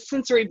 perhaps like a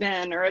sensory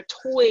bin or a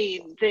toy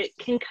that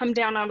can come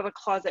down out of the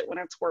closet when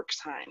it's work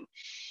time?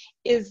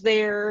 Is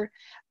there,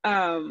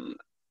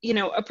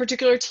 a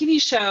particular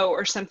TV show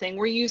or something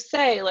where you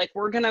say, like,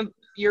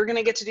 you're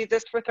gonna get to do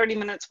this for 30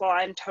 minutes while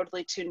I'm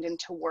totally tuned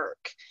into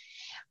work?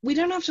 We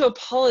don't have to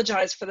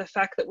apologize for the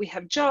fact that we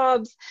have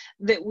jobs,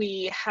 that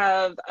we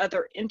have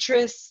other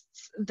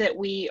interests, that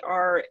we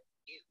are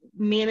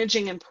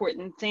managing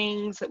important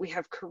things, that we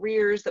have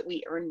careers, that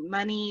we earn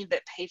money,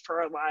 that pay for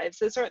our lives.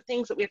 Those aren't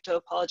things that we have to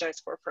apologize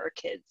for our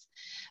kids.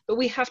 But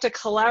we have to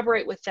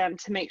collaborate with them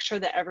to make sure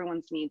that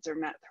everyone's needs are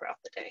met throughout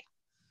the day.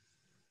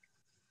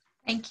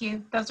 Thank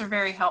you. Those are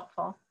very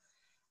helpful.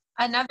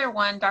 Another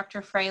one,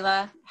 Dr.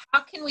 Freyla,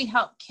 how can we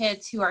help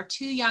kids who are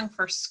too young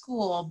for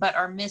school but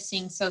are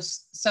missing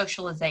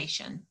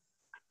socialization?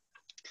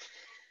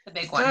 The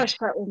big one. Gosh,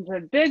 that one's a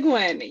big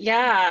one.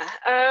 Yeah.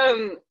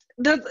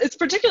 It's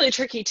particularly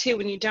tricky too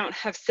when you don't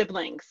have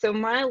siblings. So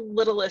my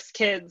littlest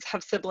kids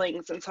have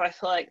siblings, and so I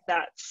feel like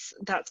that's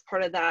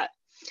part of that.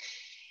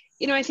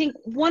 I think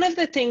one of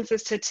the things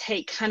is to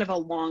take kind of a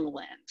long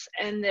lens,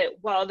 and that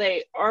while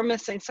they are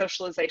missing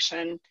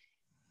socialization,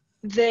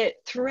 that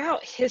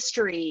throughout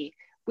history,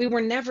 we were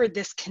never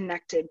this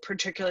connected,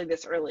 particularly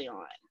this early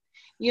on.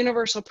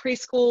 Universal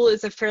preschool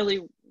is a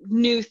fairly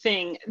new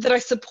thing that I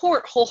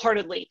support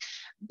wholeheartedly,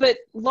 but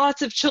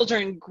lots of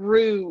children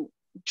grew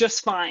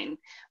just fine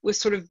with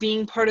sort of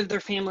being part of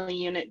their family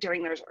unit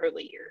during those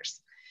early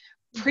years.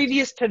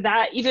 Previous to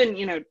that, even,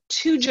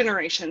 2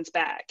 generations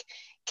back,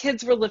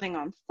 kids were living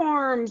on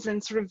farms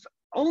and sort of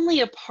only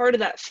a part of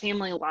that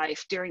family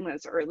life during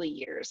those early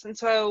years. And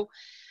so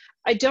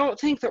I don't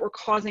think that we're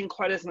causing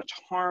quite as much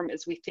harm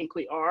as we think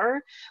we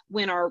are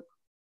when our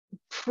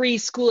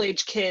preschool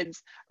age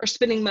kids are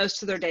spending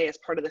most of their day as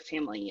part of the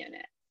family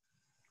unit.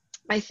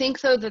 I think,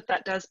 though,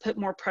 that does put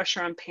more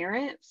pressure on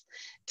parents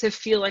to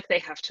feel like they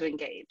have to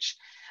engage.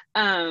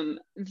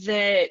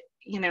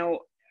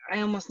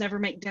 I almost never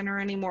make dinner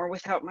anymore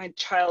without my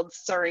child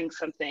stirring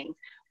something.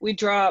 We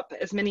drop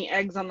as many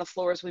eggs on the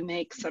floor as we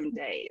make some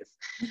days.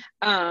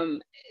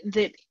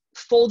 That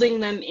folding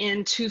them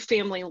into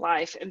family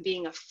life and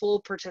being a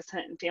full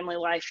participant in family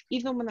life,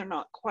 even when they're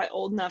not quite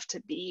old enough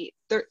to be,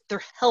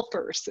 they're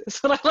helpers, is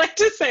what I like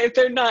to say.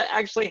 They're not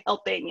actually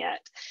helping yet,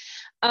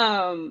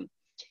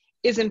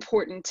 is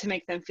important to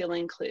make them feel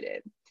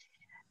included.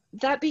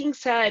 That being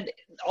said,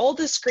 all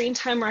the screen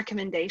time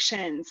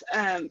recommendations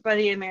by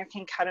the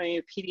American Academy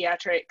of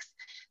Pediatrics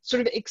sort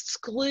of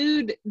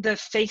exclude the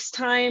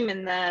FaceTime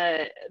and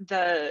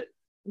the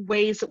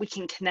ways that we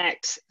can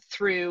connect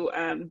through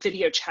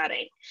video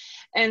chatting.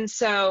 And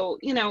so,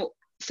 you know,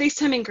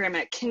 FaceTiming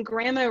grandma, can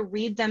grandma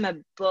read them a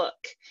book?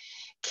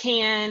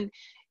 Can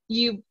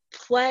you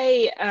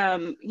play,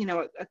 you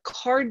know, a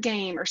card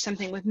game or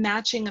something with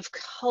matching of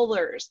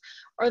colors?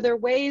 Are there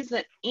ways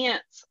that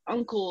aunts,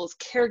 uncles,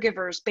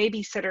 caregivers,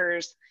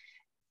 babysitters,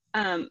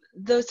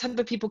 those type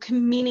of people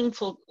can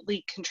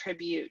meaningfully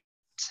contribute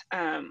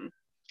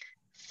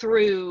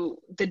through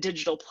the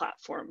digital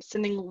platform?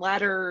 Sending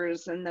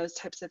letters and those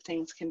types of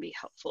things can be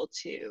helpful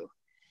too.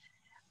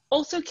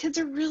 Also, kids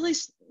are really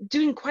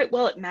doing quite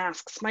well at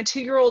masks. My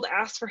 2-year-old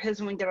asks for his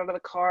when we get out of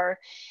the car.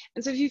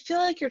 And so if you feel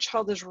like your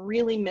child is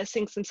really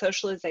missing some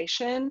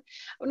socialization,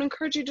 I would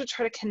encourage you to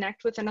try to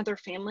connect with another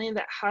family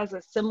that has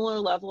a similar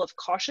level of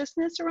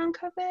cautiousness around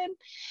COVID,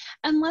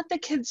 and let the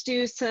kids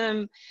do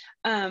some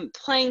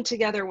playing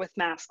together with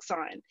masks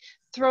on,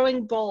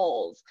 throwing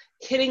balls,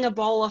 hitting a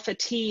ball off a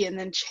tee and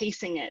then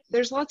chasing it.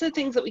 There's lots of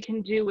things that we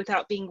can do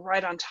without being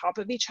right on top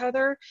of each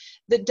other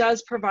that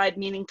does provide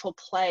meaningful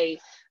play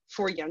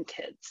for young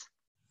kids.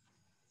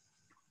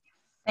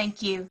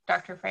 Thank you,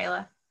 Dr.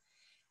 Freyla.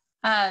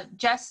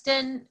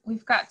 Justin,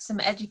 we've got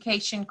some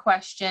education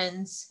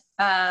questions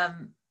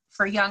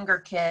for younger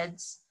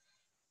kids.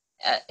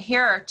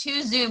 Here are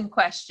 2 Zoom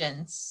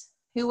questions.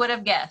 Who would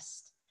have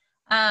guessed?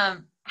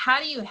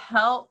 How do you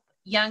help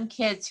young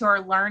kids who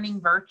are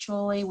learning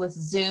virtually with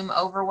Zoom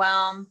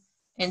overwhelm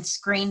and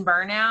screen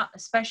burnout,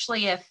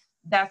 especially if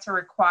that's a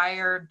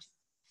required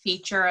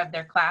feature of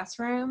their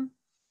classroom?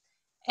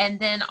 And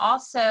then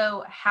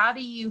also, how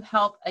do you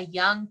help a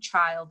young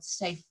child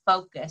stay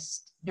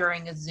focused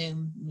during a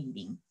Zoom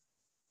meeting?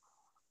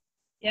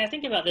 Yeah, I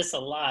think about this a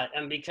lot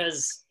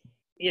because,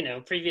 you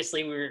know,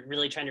 previously we were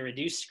really trying to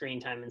reduce screen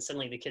time and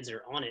suddenly the kids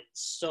are on it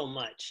so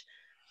much.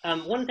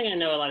 One thing I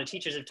know a lot of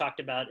teachers have talked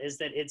about is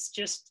that it's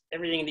just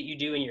everything that you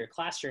do in your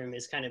classroom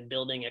is kind of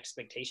building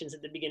expectations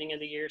at the beginning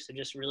of the year. So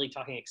just really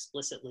talking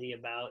explicitly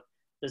about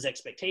those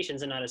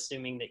expectations and not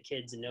assuming that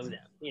kids know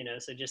them, you know,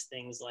 so just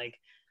things like,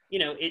 you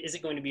know, is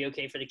it going to be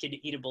okay for the kid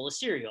to eat a bowl of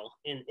cereal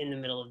in the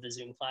middle of the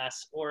Zoom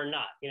class or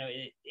not? You know,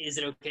 is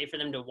it okay for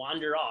them to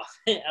wander off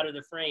out of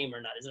the frame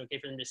or not? Is it okay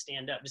for them to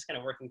stand up? Just kind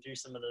of working through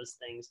some of those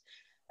things.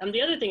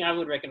 The other thing I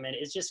would recommend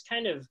is just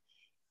kind of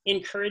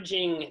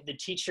encouraging the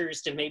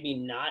teachers to maybe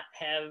not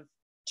have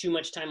too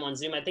much time on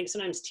Zoom. I think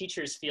sometimes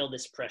teachers feel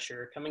this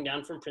pressure coming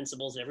down from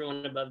principals,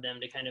 everyone above them,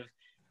 to kind of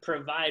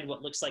provide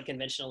what looks like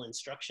conventional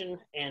instruction.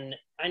 And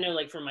I know,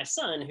 like, for my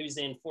son who's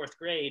in 4th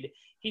grade,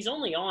 he's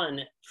only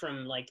on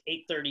from like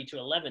 8:30 to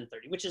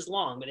 11:30, which is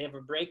long, but they have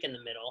a break in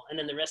the middle. And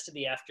then the rest of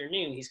the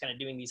afternoon, he's kind of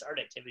doing these art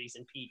activities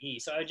in PE.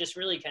 So I would just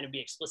really kind of be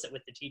explicit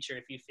with the teacher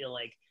if you feel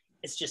like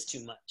it's just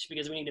too much,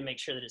 because we need to make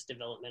sure that it's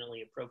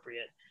developmentally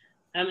appropriate.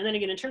 And then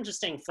again, in terms of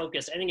staying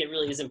focused, I think it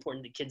really is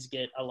important that kids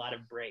get a lot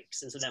of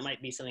breaks. And so that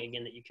might be something,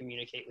 again, that you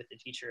communicate with the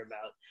teacher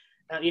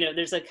about. You know,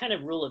 there's a kind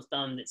of rule of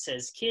thumb that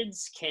says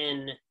kids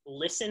can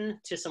listen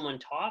to someone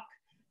talk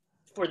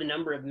for the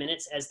number of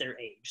minutes as their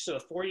age. So a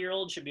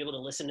 4-year-old should be able to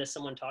listen to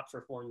someone talk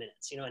for 4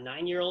 minutes. You know, a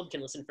 9-year-old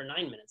can listen for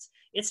 9 minutes.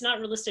 It's not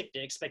realistic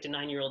to expect a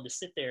 9-year-old to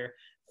sit there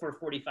for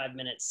 45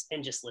 minutes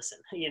and just listen.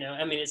 You know,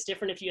 I mean, it's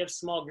different if you have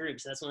small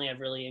groups. That's something I've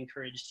really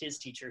encouraged his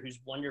teacher, who's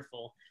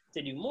wonderful,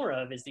 to do more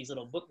of, is these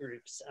little book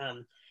groups.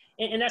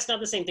 And that's not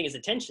the same thing as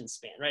attention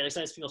span, right? Like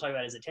sometimes people talk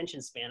about it as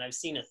attention span. I've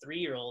seen a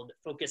 3-year-old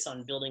focus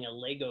on building a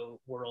Lego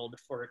world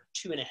for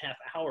 2.5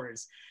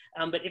 hours.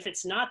 But if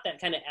it's not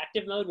that kind of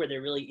active mode where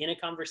they're really in a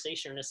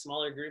conversation in a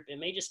smaller group, it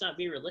may just not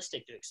be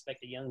realistic to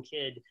expect a young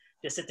kid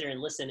to sit there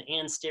and listen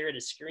and stare at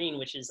a screen,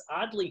 which is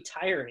oddly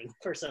tiring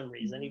for some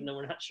reason, even though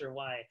we're not sure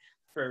why,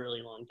 for a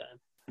really long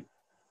time.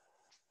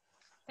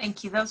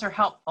 Thank you. Those are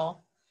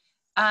helpful.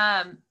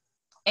 And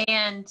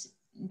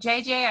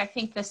JJ, I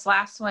think this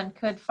last one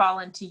could fall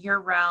into your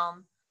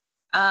realm.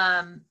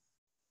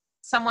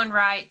 Someone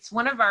writes,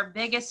 one of our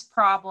biggest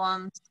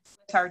problems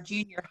with our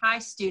junior high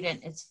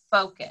student is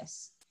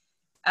focus.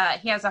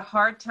 He has a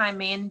hard time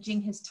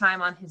managing his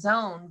time on his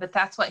own, but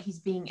that's what he's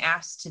being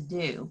asked to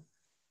do.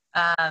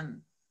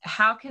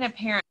 How can a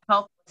parent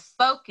help with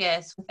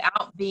focus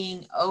without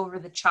being over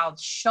the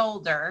child's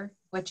shoulder,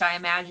 which I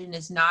imagine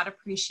is not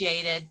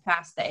appreciated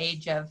past the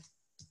age of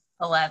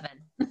 11?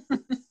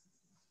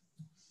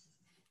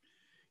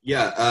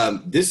 Yeah,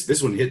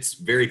 this one hits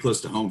very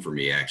close to home for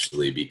me,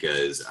 actually,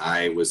 because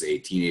I was a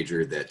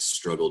teenager that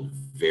struggled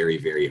very,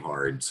 very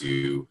hard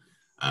to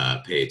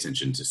pay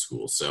attention to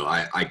school. So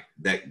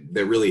that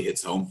really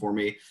hits home for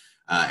me.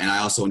 And I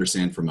also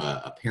understand from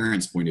a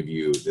parent's point of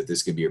view that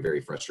this could be a very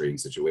frustrating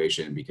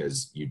situation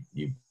because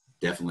you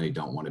definitely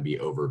don't want to be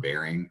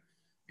overbearing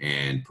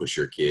and push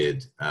your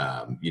kid,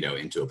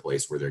 into a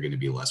place where they're going to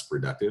be less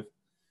productive.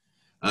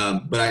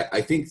 But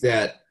I think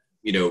that,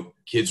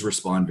 kids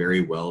respond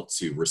very well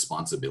to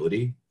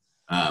responsibility.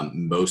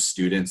 Most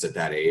students at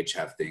that age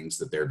have things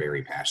that they're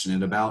very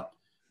passionate about.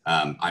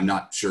 I'm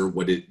not sure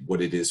what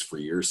it is for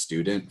your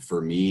student.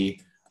 For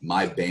me,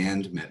 my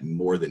band meant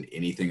more than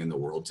anything in the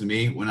world to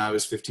me when I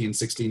was 15,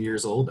 16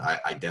 years old.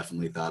 I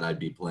definitely thought I'd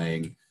be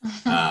playing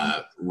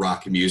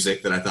rock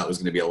music that I thought was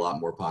going to be a lot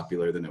more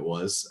popular than it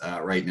was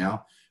right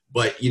now.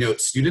 But,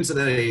 students at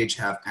that age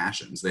have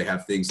passions. They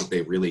have things that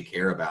they really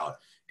care about.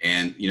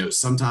 And,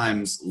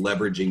 sometimes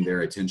leveraging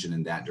their attention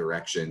in that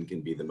direction can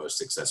be the most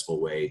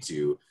successful way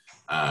to,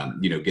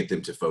 get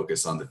them to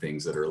focus on the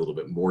things that are a little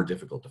bit more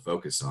difficult to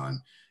focus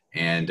on.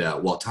 And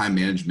while time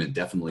management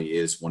definitely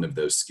is one of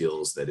those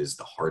skills that is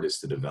the hardest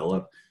to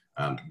develop,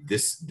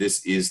 this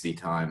is the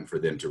time for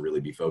them to really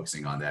be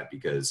focusing on that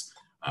because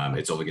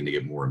it's only going to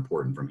get more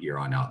important from here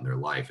on out in their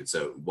life. And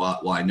so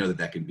while I know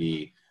that can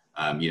be,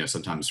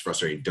 sometimes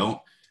frustrating,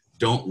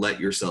 don't let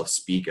yourself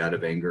speak out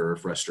of anger or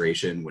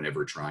frustration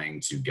whenever trying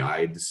to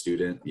guide the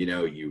student.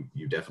 You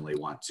definitely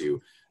want to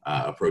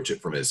approach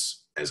it from as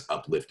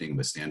uplifting of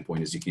a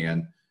standpoint as you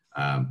can.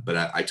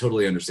 But I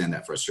totally understand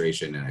that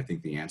frustration. And I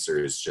think the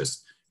answer is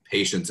just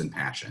patience and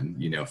passion.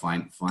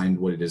 Find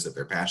what it is that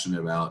they're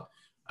passionate about.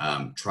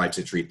 Try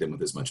to treat them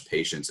with as much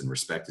patience and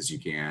respect as you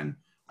can,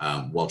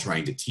 while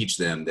trying to teach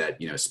them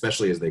that,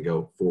 especially as they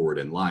go forward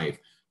in life,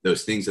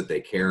 those things that they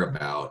care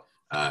about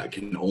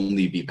can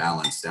only be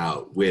balanced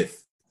out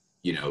with,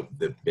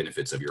 the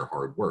benefits of your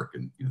hard work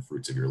and the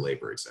fruits of your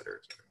labor, et cetera,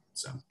 et cetera.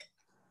 So.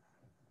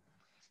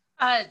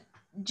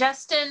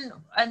 Justin,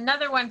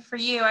 another one for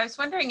you. I was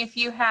wondering if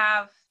you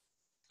have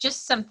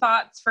just some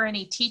thoughts for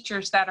any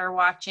teachers that are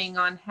watching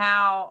on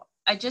how,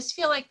 I just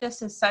feel like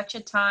this is such a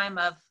time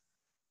of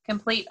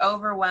complete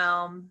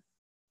overwhelm.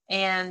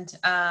 And,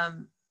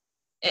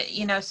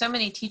 so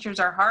many teachers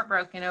are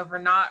heartbroken over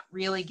not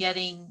really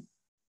getting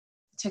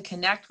to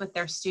connect with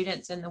their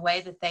students in the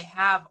way that they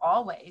have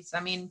always. I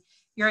mean,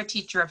 you're a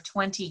teacher of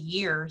 20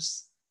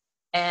 years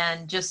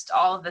and just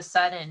all of a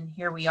sudden,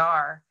 here we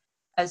are.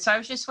 So I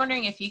was just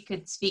wondering if you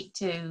could speak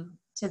to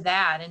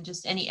that and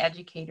just any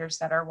educators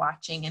that are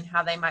watching and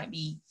how they might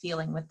be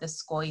feeling with this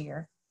school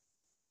year.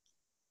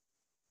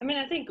 I mean,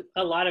 I think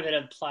a lot of it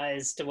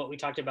applies to what we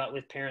talked about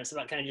with parents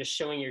about kind of just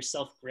showing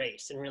yourself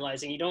grace and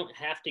realizing you don't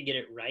have to get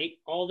it right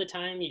all the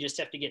time. You just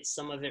have to get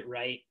some of it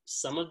right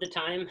some of the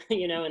time,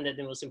 and that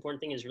the most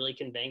important thing is really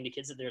conveying to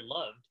kids that they're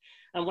loved.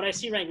 What I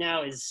see right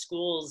now is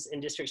schools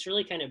and districts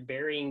really kind of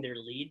burying their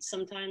leads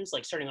sometimes,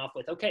 like starting off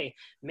with, okay,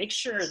 make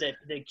sure that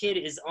the kid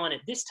is on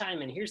at this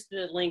time and here's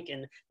the link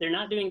and they're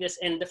not doing this.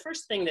 And the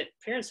first thing that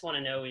parents want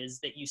to know is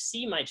that you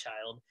see my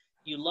child,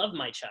 you love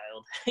my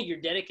child, you're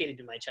dedicated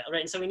to my child,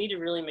 right? And so we need to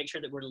really make sure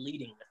that we're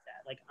leading with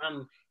that. Like,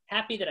 I'm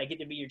happy that I get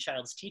to be your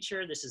child's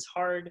teacher. This is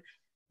hard,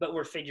 but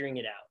we're figuring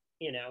it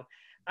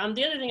out,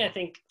 The other thing I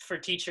think for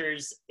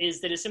teachers is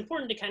that it's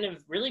important to kind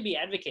of really be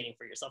advocating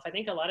for yourself. I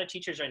think a lot of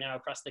teachers right now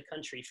across the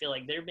country feel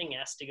like they're being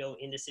asked to go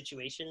into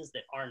situations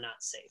that are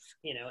not safe,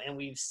 and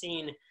we've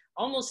seen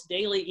almost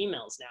daily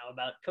emails now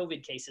about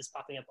COVID cases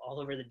popping up all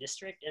over the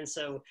district. And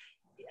so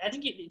I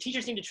think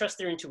teachers need to trust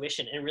their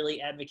intuition and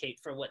really advocate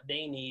for what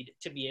they need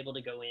to be able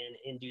to go in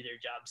and do their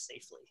job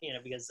safely,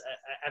 because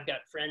I've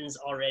got friends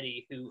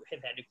already who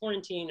have had to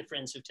quarantine,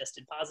 friends who've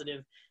tested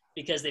positive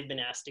because they've been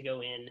asked to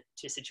go in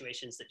to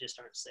situations that just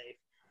aren't safe.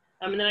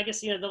 And then I guess,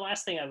 the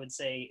last thing I would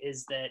say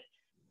is that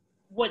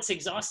what's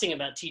exhausting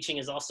about teaching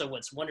is also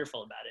what's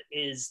wonderful about it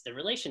is the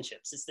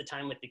relationships. It's the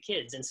time with the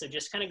kids. And so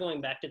just kind of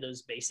going back to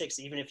those basics,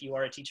 even if you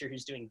are a teacher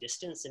who's doing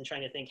distance and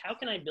trying to think, how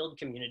can I build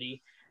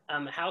community?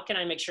 How can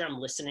I make sure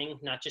I'm listening,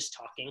 not just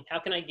talking? How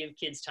can I give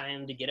kids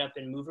time to get up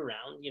and move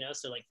around?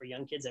 So like for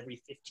young kids,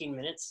 every 15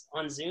 minutes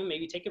on Zoom,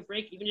 maybe take a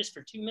break, even just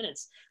for 2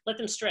 minutes, let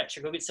them stretch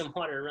or go get some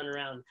water or run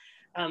around.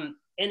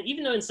 And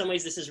even though in some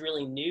ways this is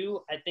really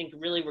new, I think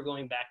really we're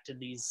going back to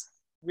these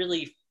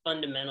really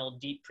fundamental,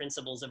 deep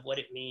principles of what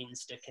it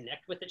means to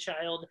connect with a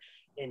child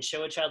and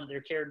show a child that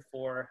they're cared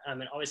for,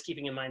 and always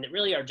keeping in mind that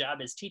really our job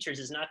as teachers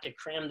is not to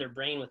cram their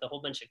brain with a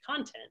whole bunch of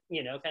content,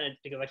 kind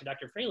of to go back to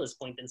Dr. Freyla's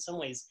point, in some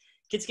ways,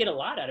 kids get a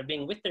lot out of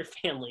being with their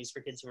families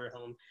for kids who are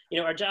home.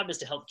 Our job is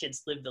to help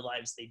kids live the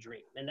lives they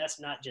dream. And that's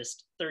not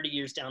just 30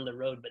 years down the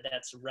road, but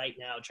that's right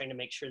now, trying to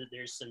make sure that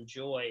there's some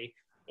joy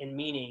and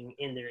meaning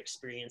in their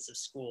experience of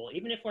school,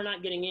 even if we're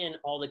not getting in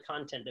all the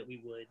content that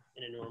we would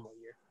in a normal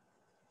year.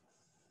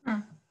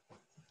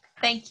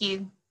 Thank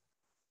you.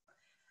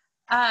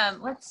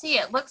 Let's see,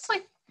 it looks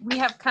like we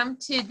have come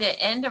to the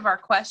end of our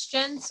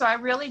questions. So I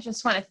really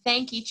just want to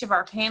thank each of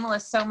our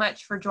panelists so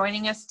much for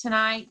joining us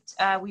tonight.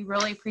 We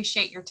really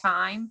appreciate your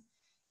time.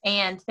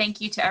 And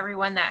thank you to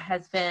everyone that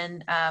has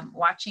been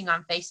watching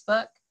on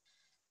Facebook.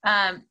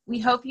 We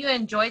hope you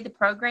enjoyed the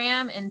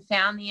program and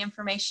found the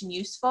information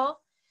useful.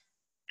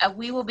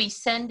 We will be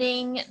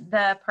sending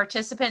the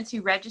participants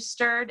who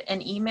registered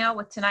an email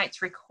with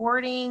tonight's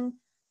recording,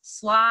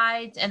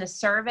 slides, and a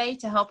survey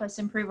to help us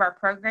improve our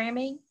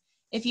programming.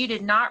 If you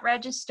did not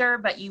register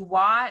but you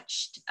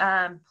watched,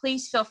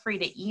 please feel free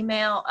to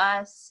email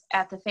us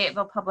at the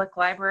Fayetteville Public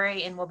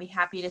Library and we'll be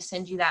happy to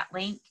send you that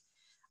link.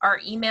 Our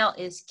email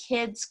is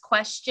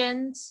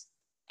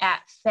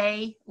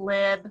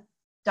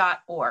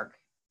kidsquestions@faylib.org.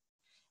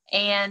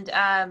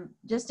 And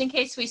just in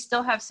case we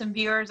still have some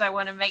viewers, I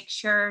want to make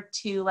sure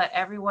to let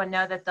everyone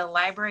know that the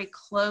library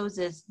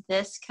closes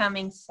this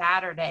coming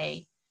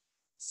Saturday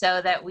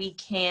so that we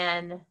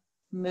can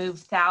move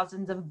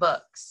thousands of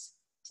books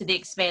to the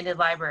expanded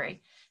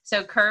library.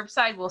 So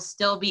curbside will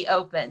still be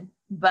open,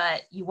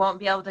 but you won't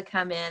be able to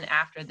come in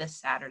after this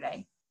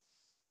Saturday.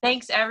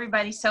 Thanks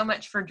everybody so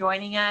much for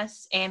joining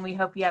us, and we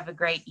hope you have a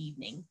great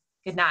evening.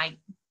 Good night.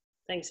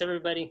 Thanks,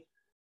 everybody.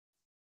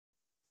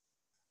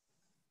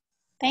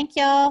 Thank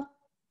y'all.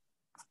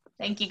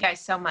 Thank you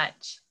guys so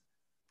much.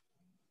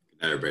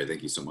 Good night, everybody.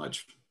 Thank you so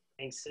much.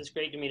 Thanks. It's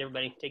great to meet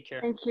everybody. Take care.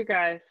 Thank you,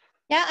 guys.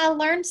 Yeah, I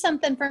learned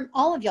something from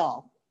all of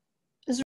y'all.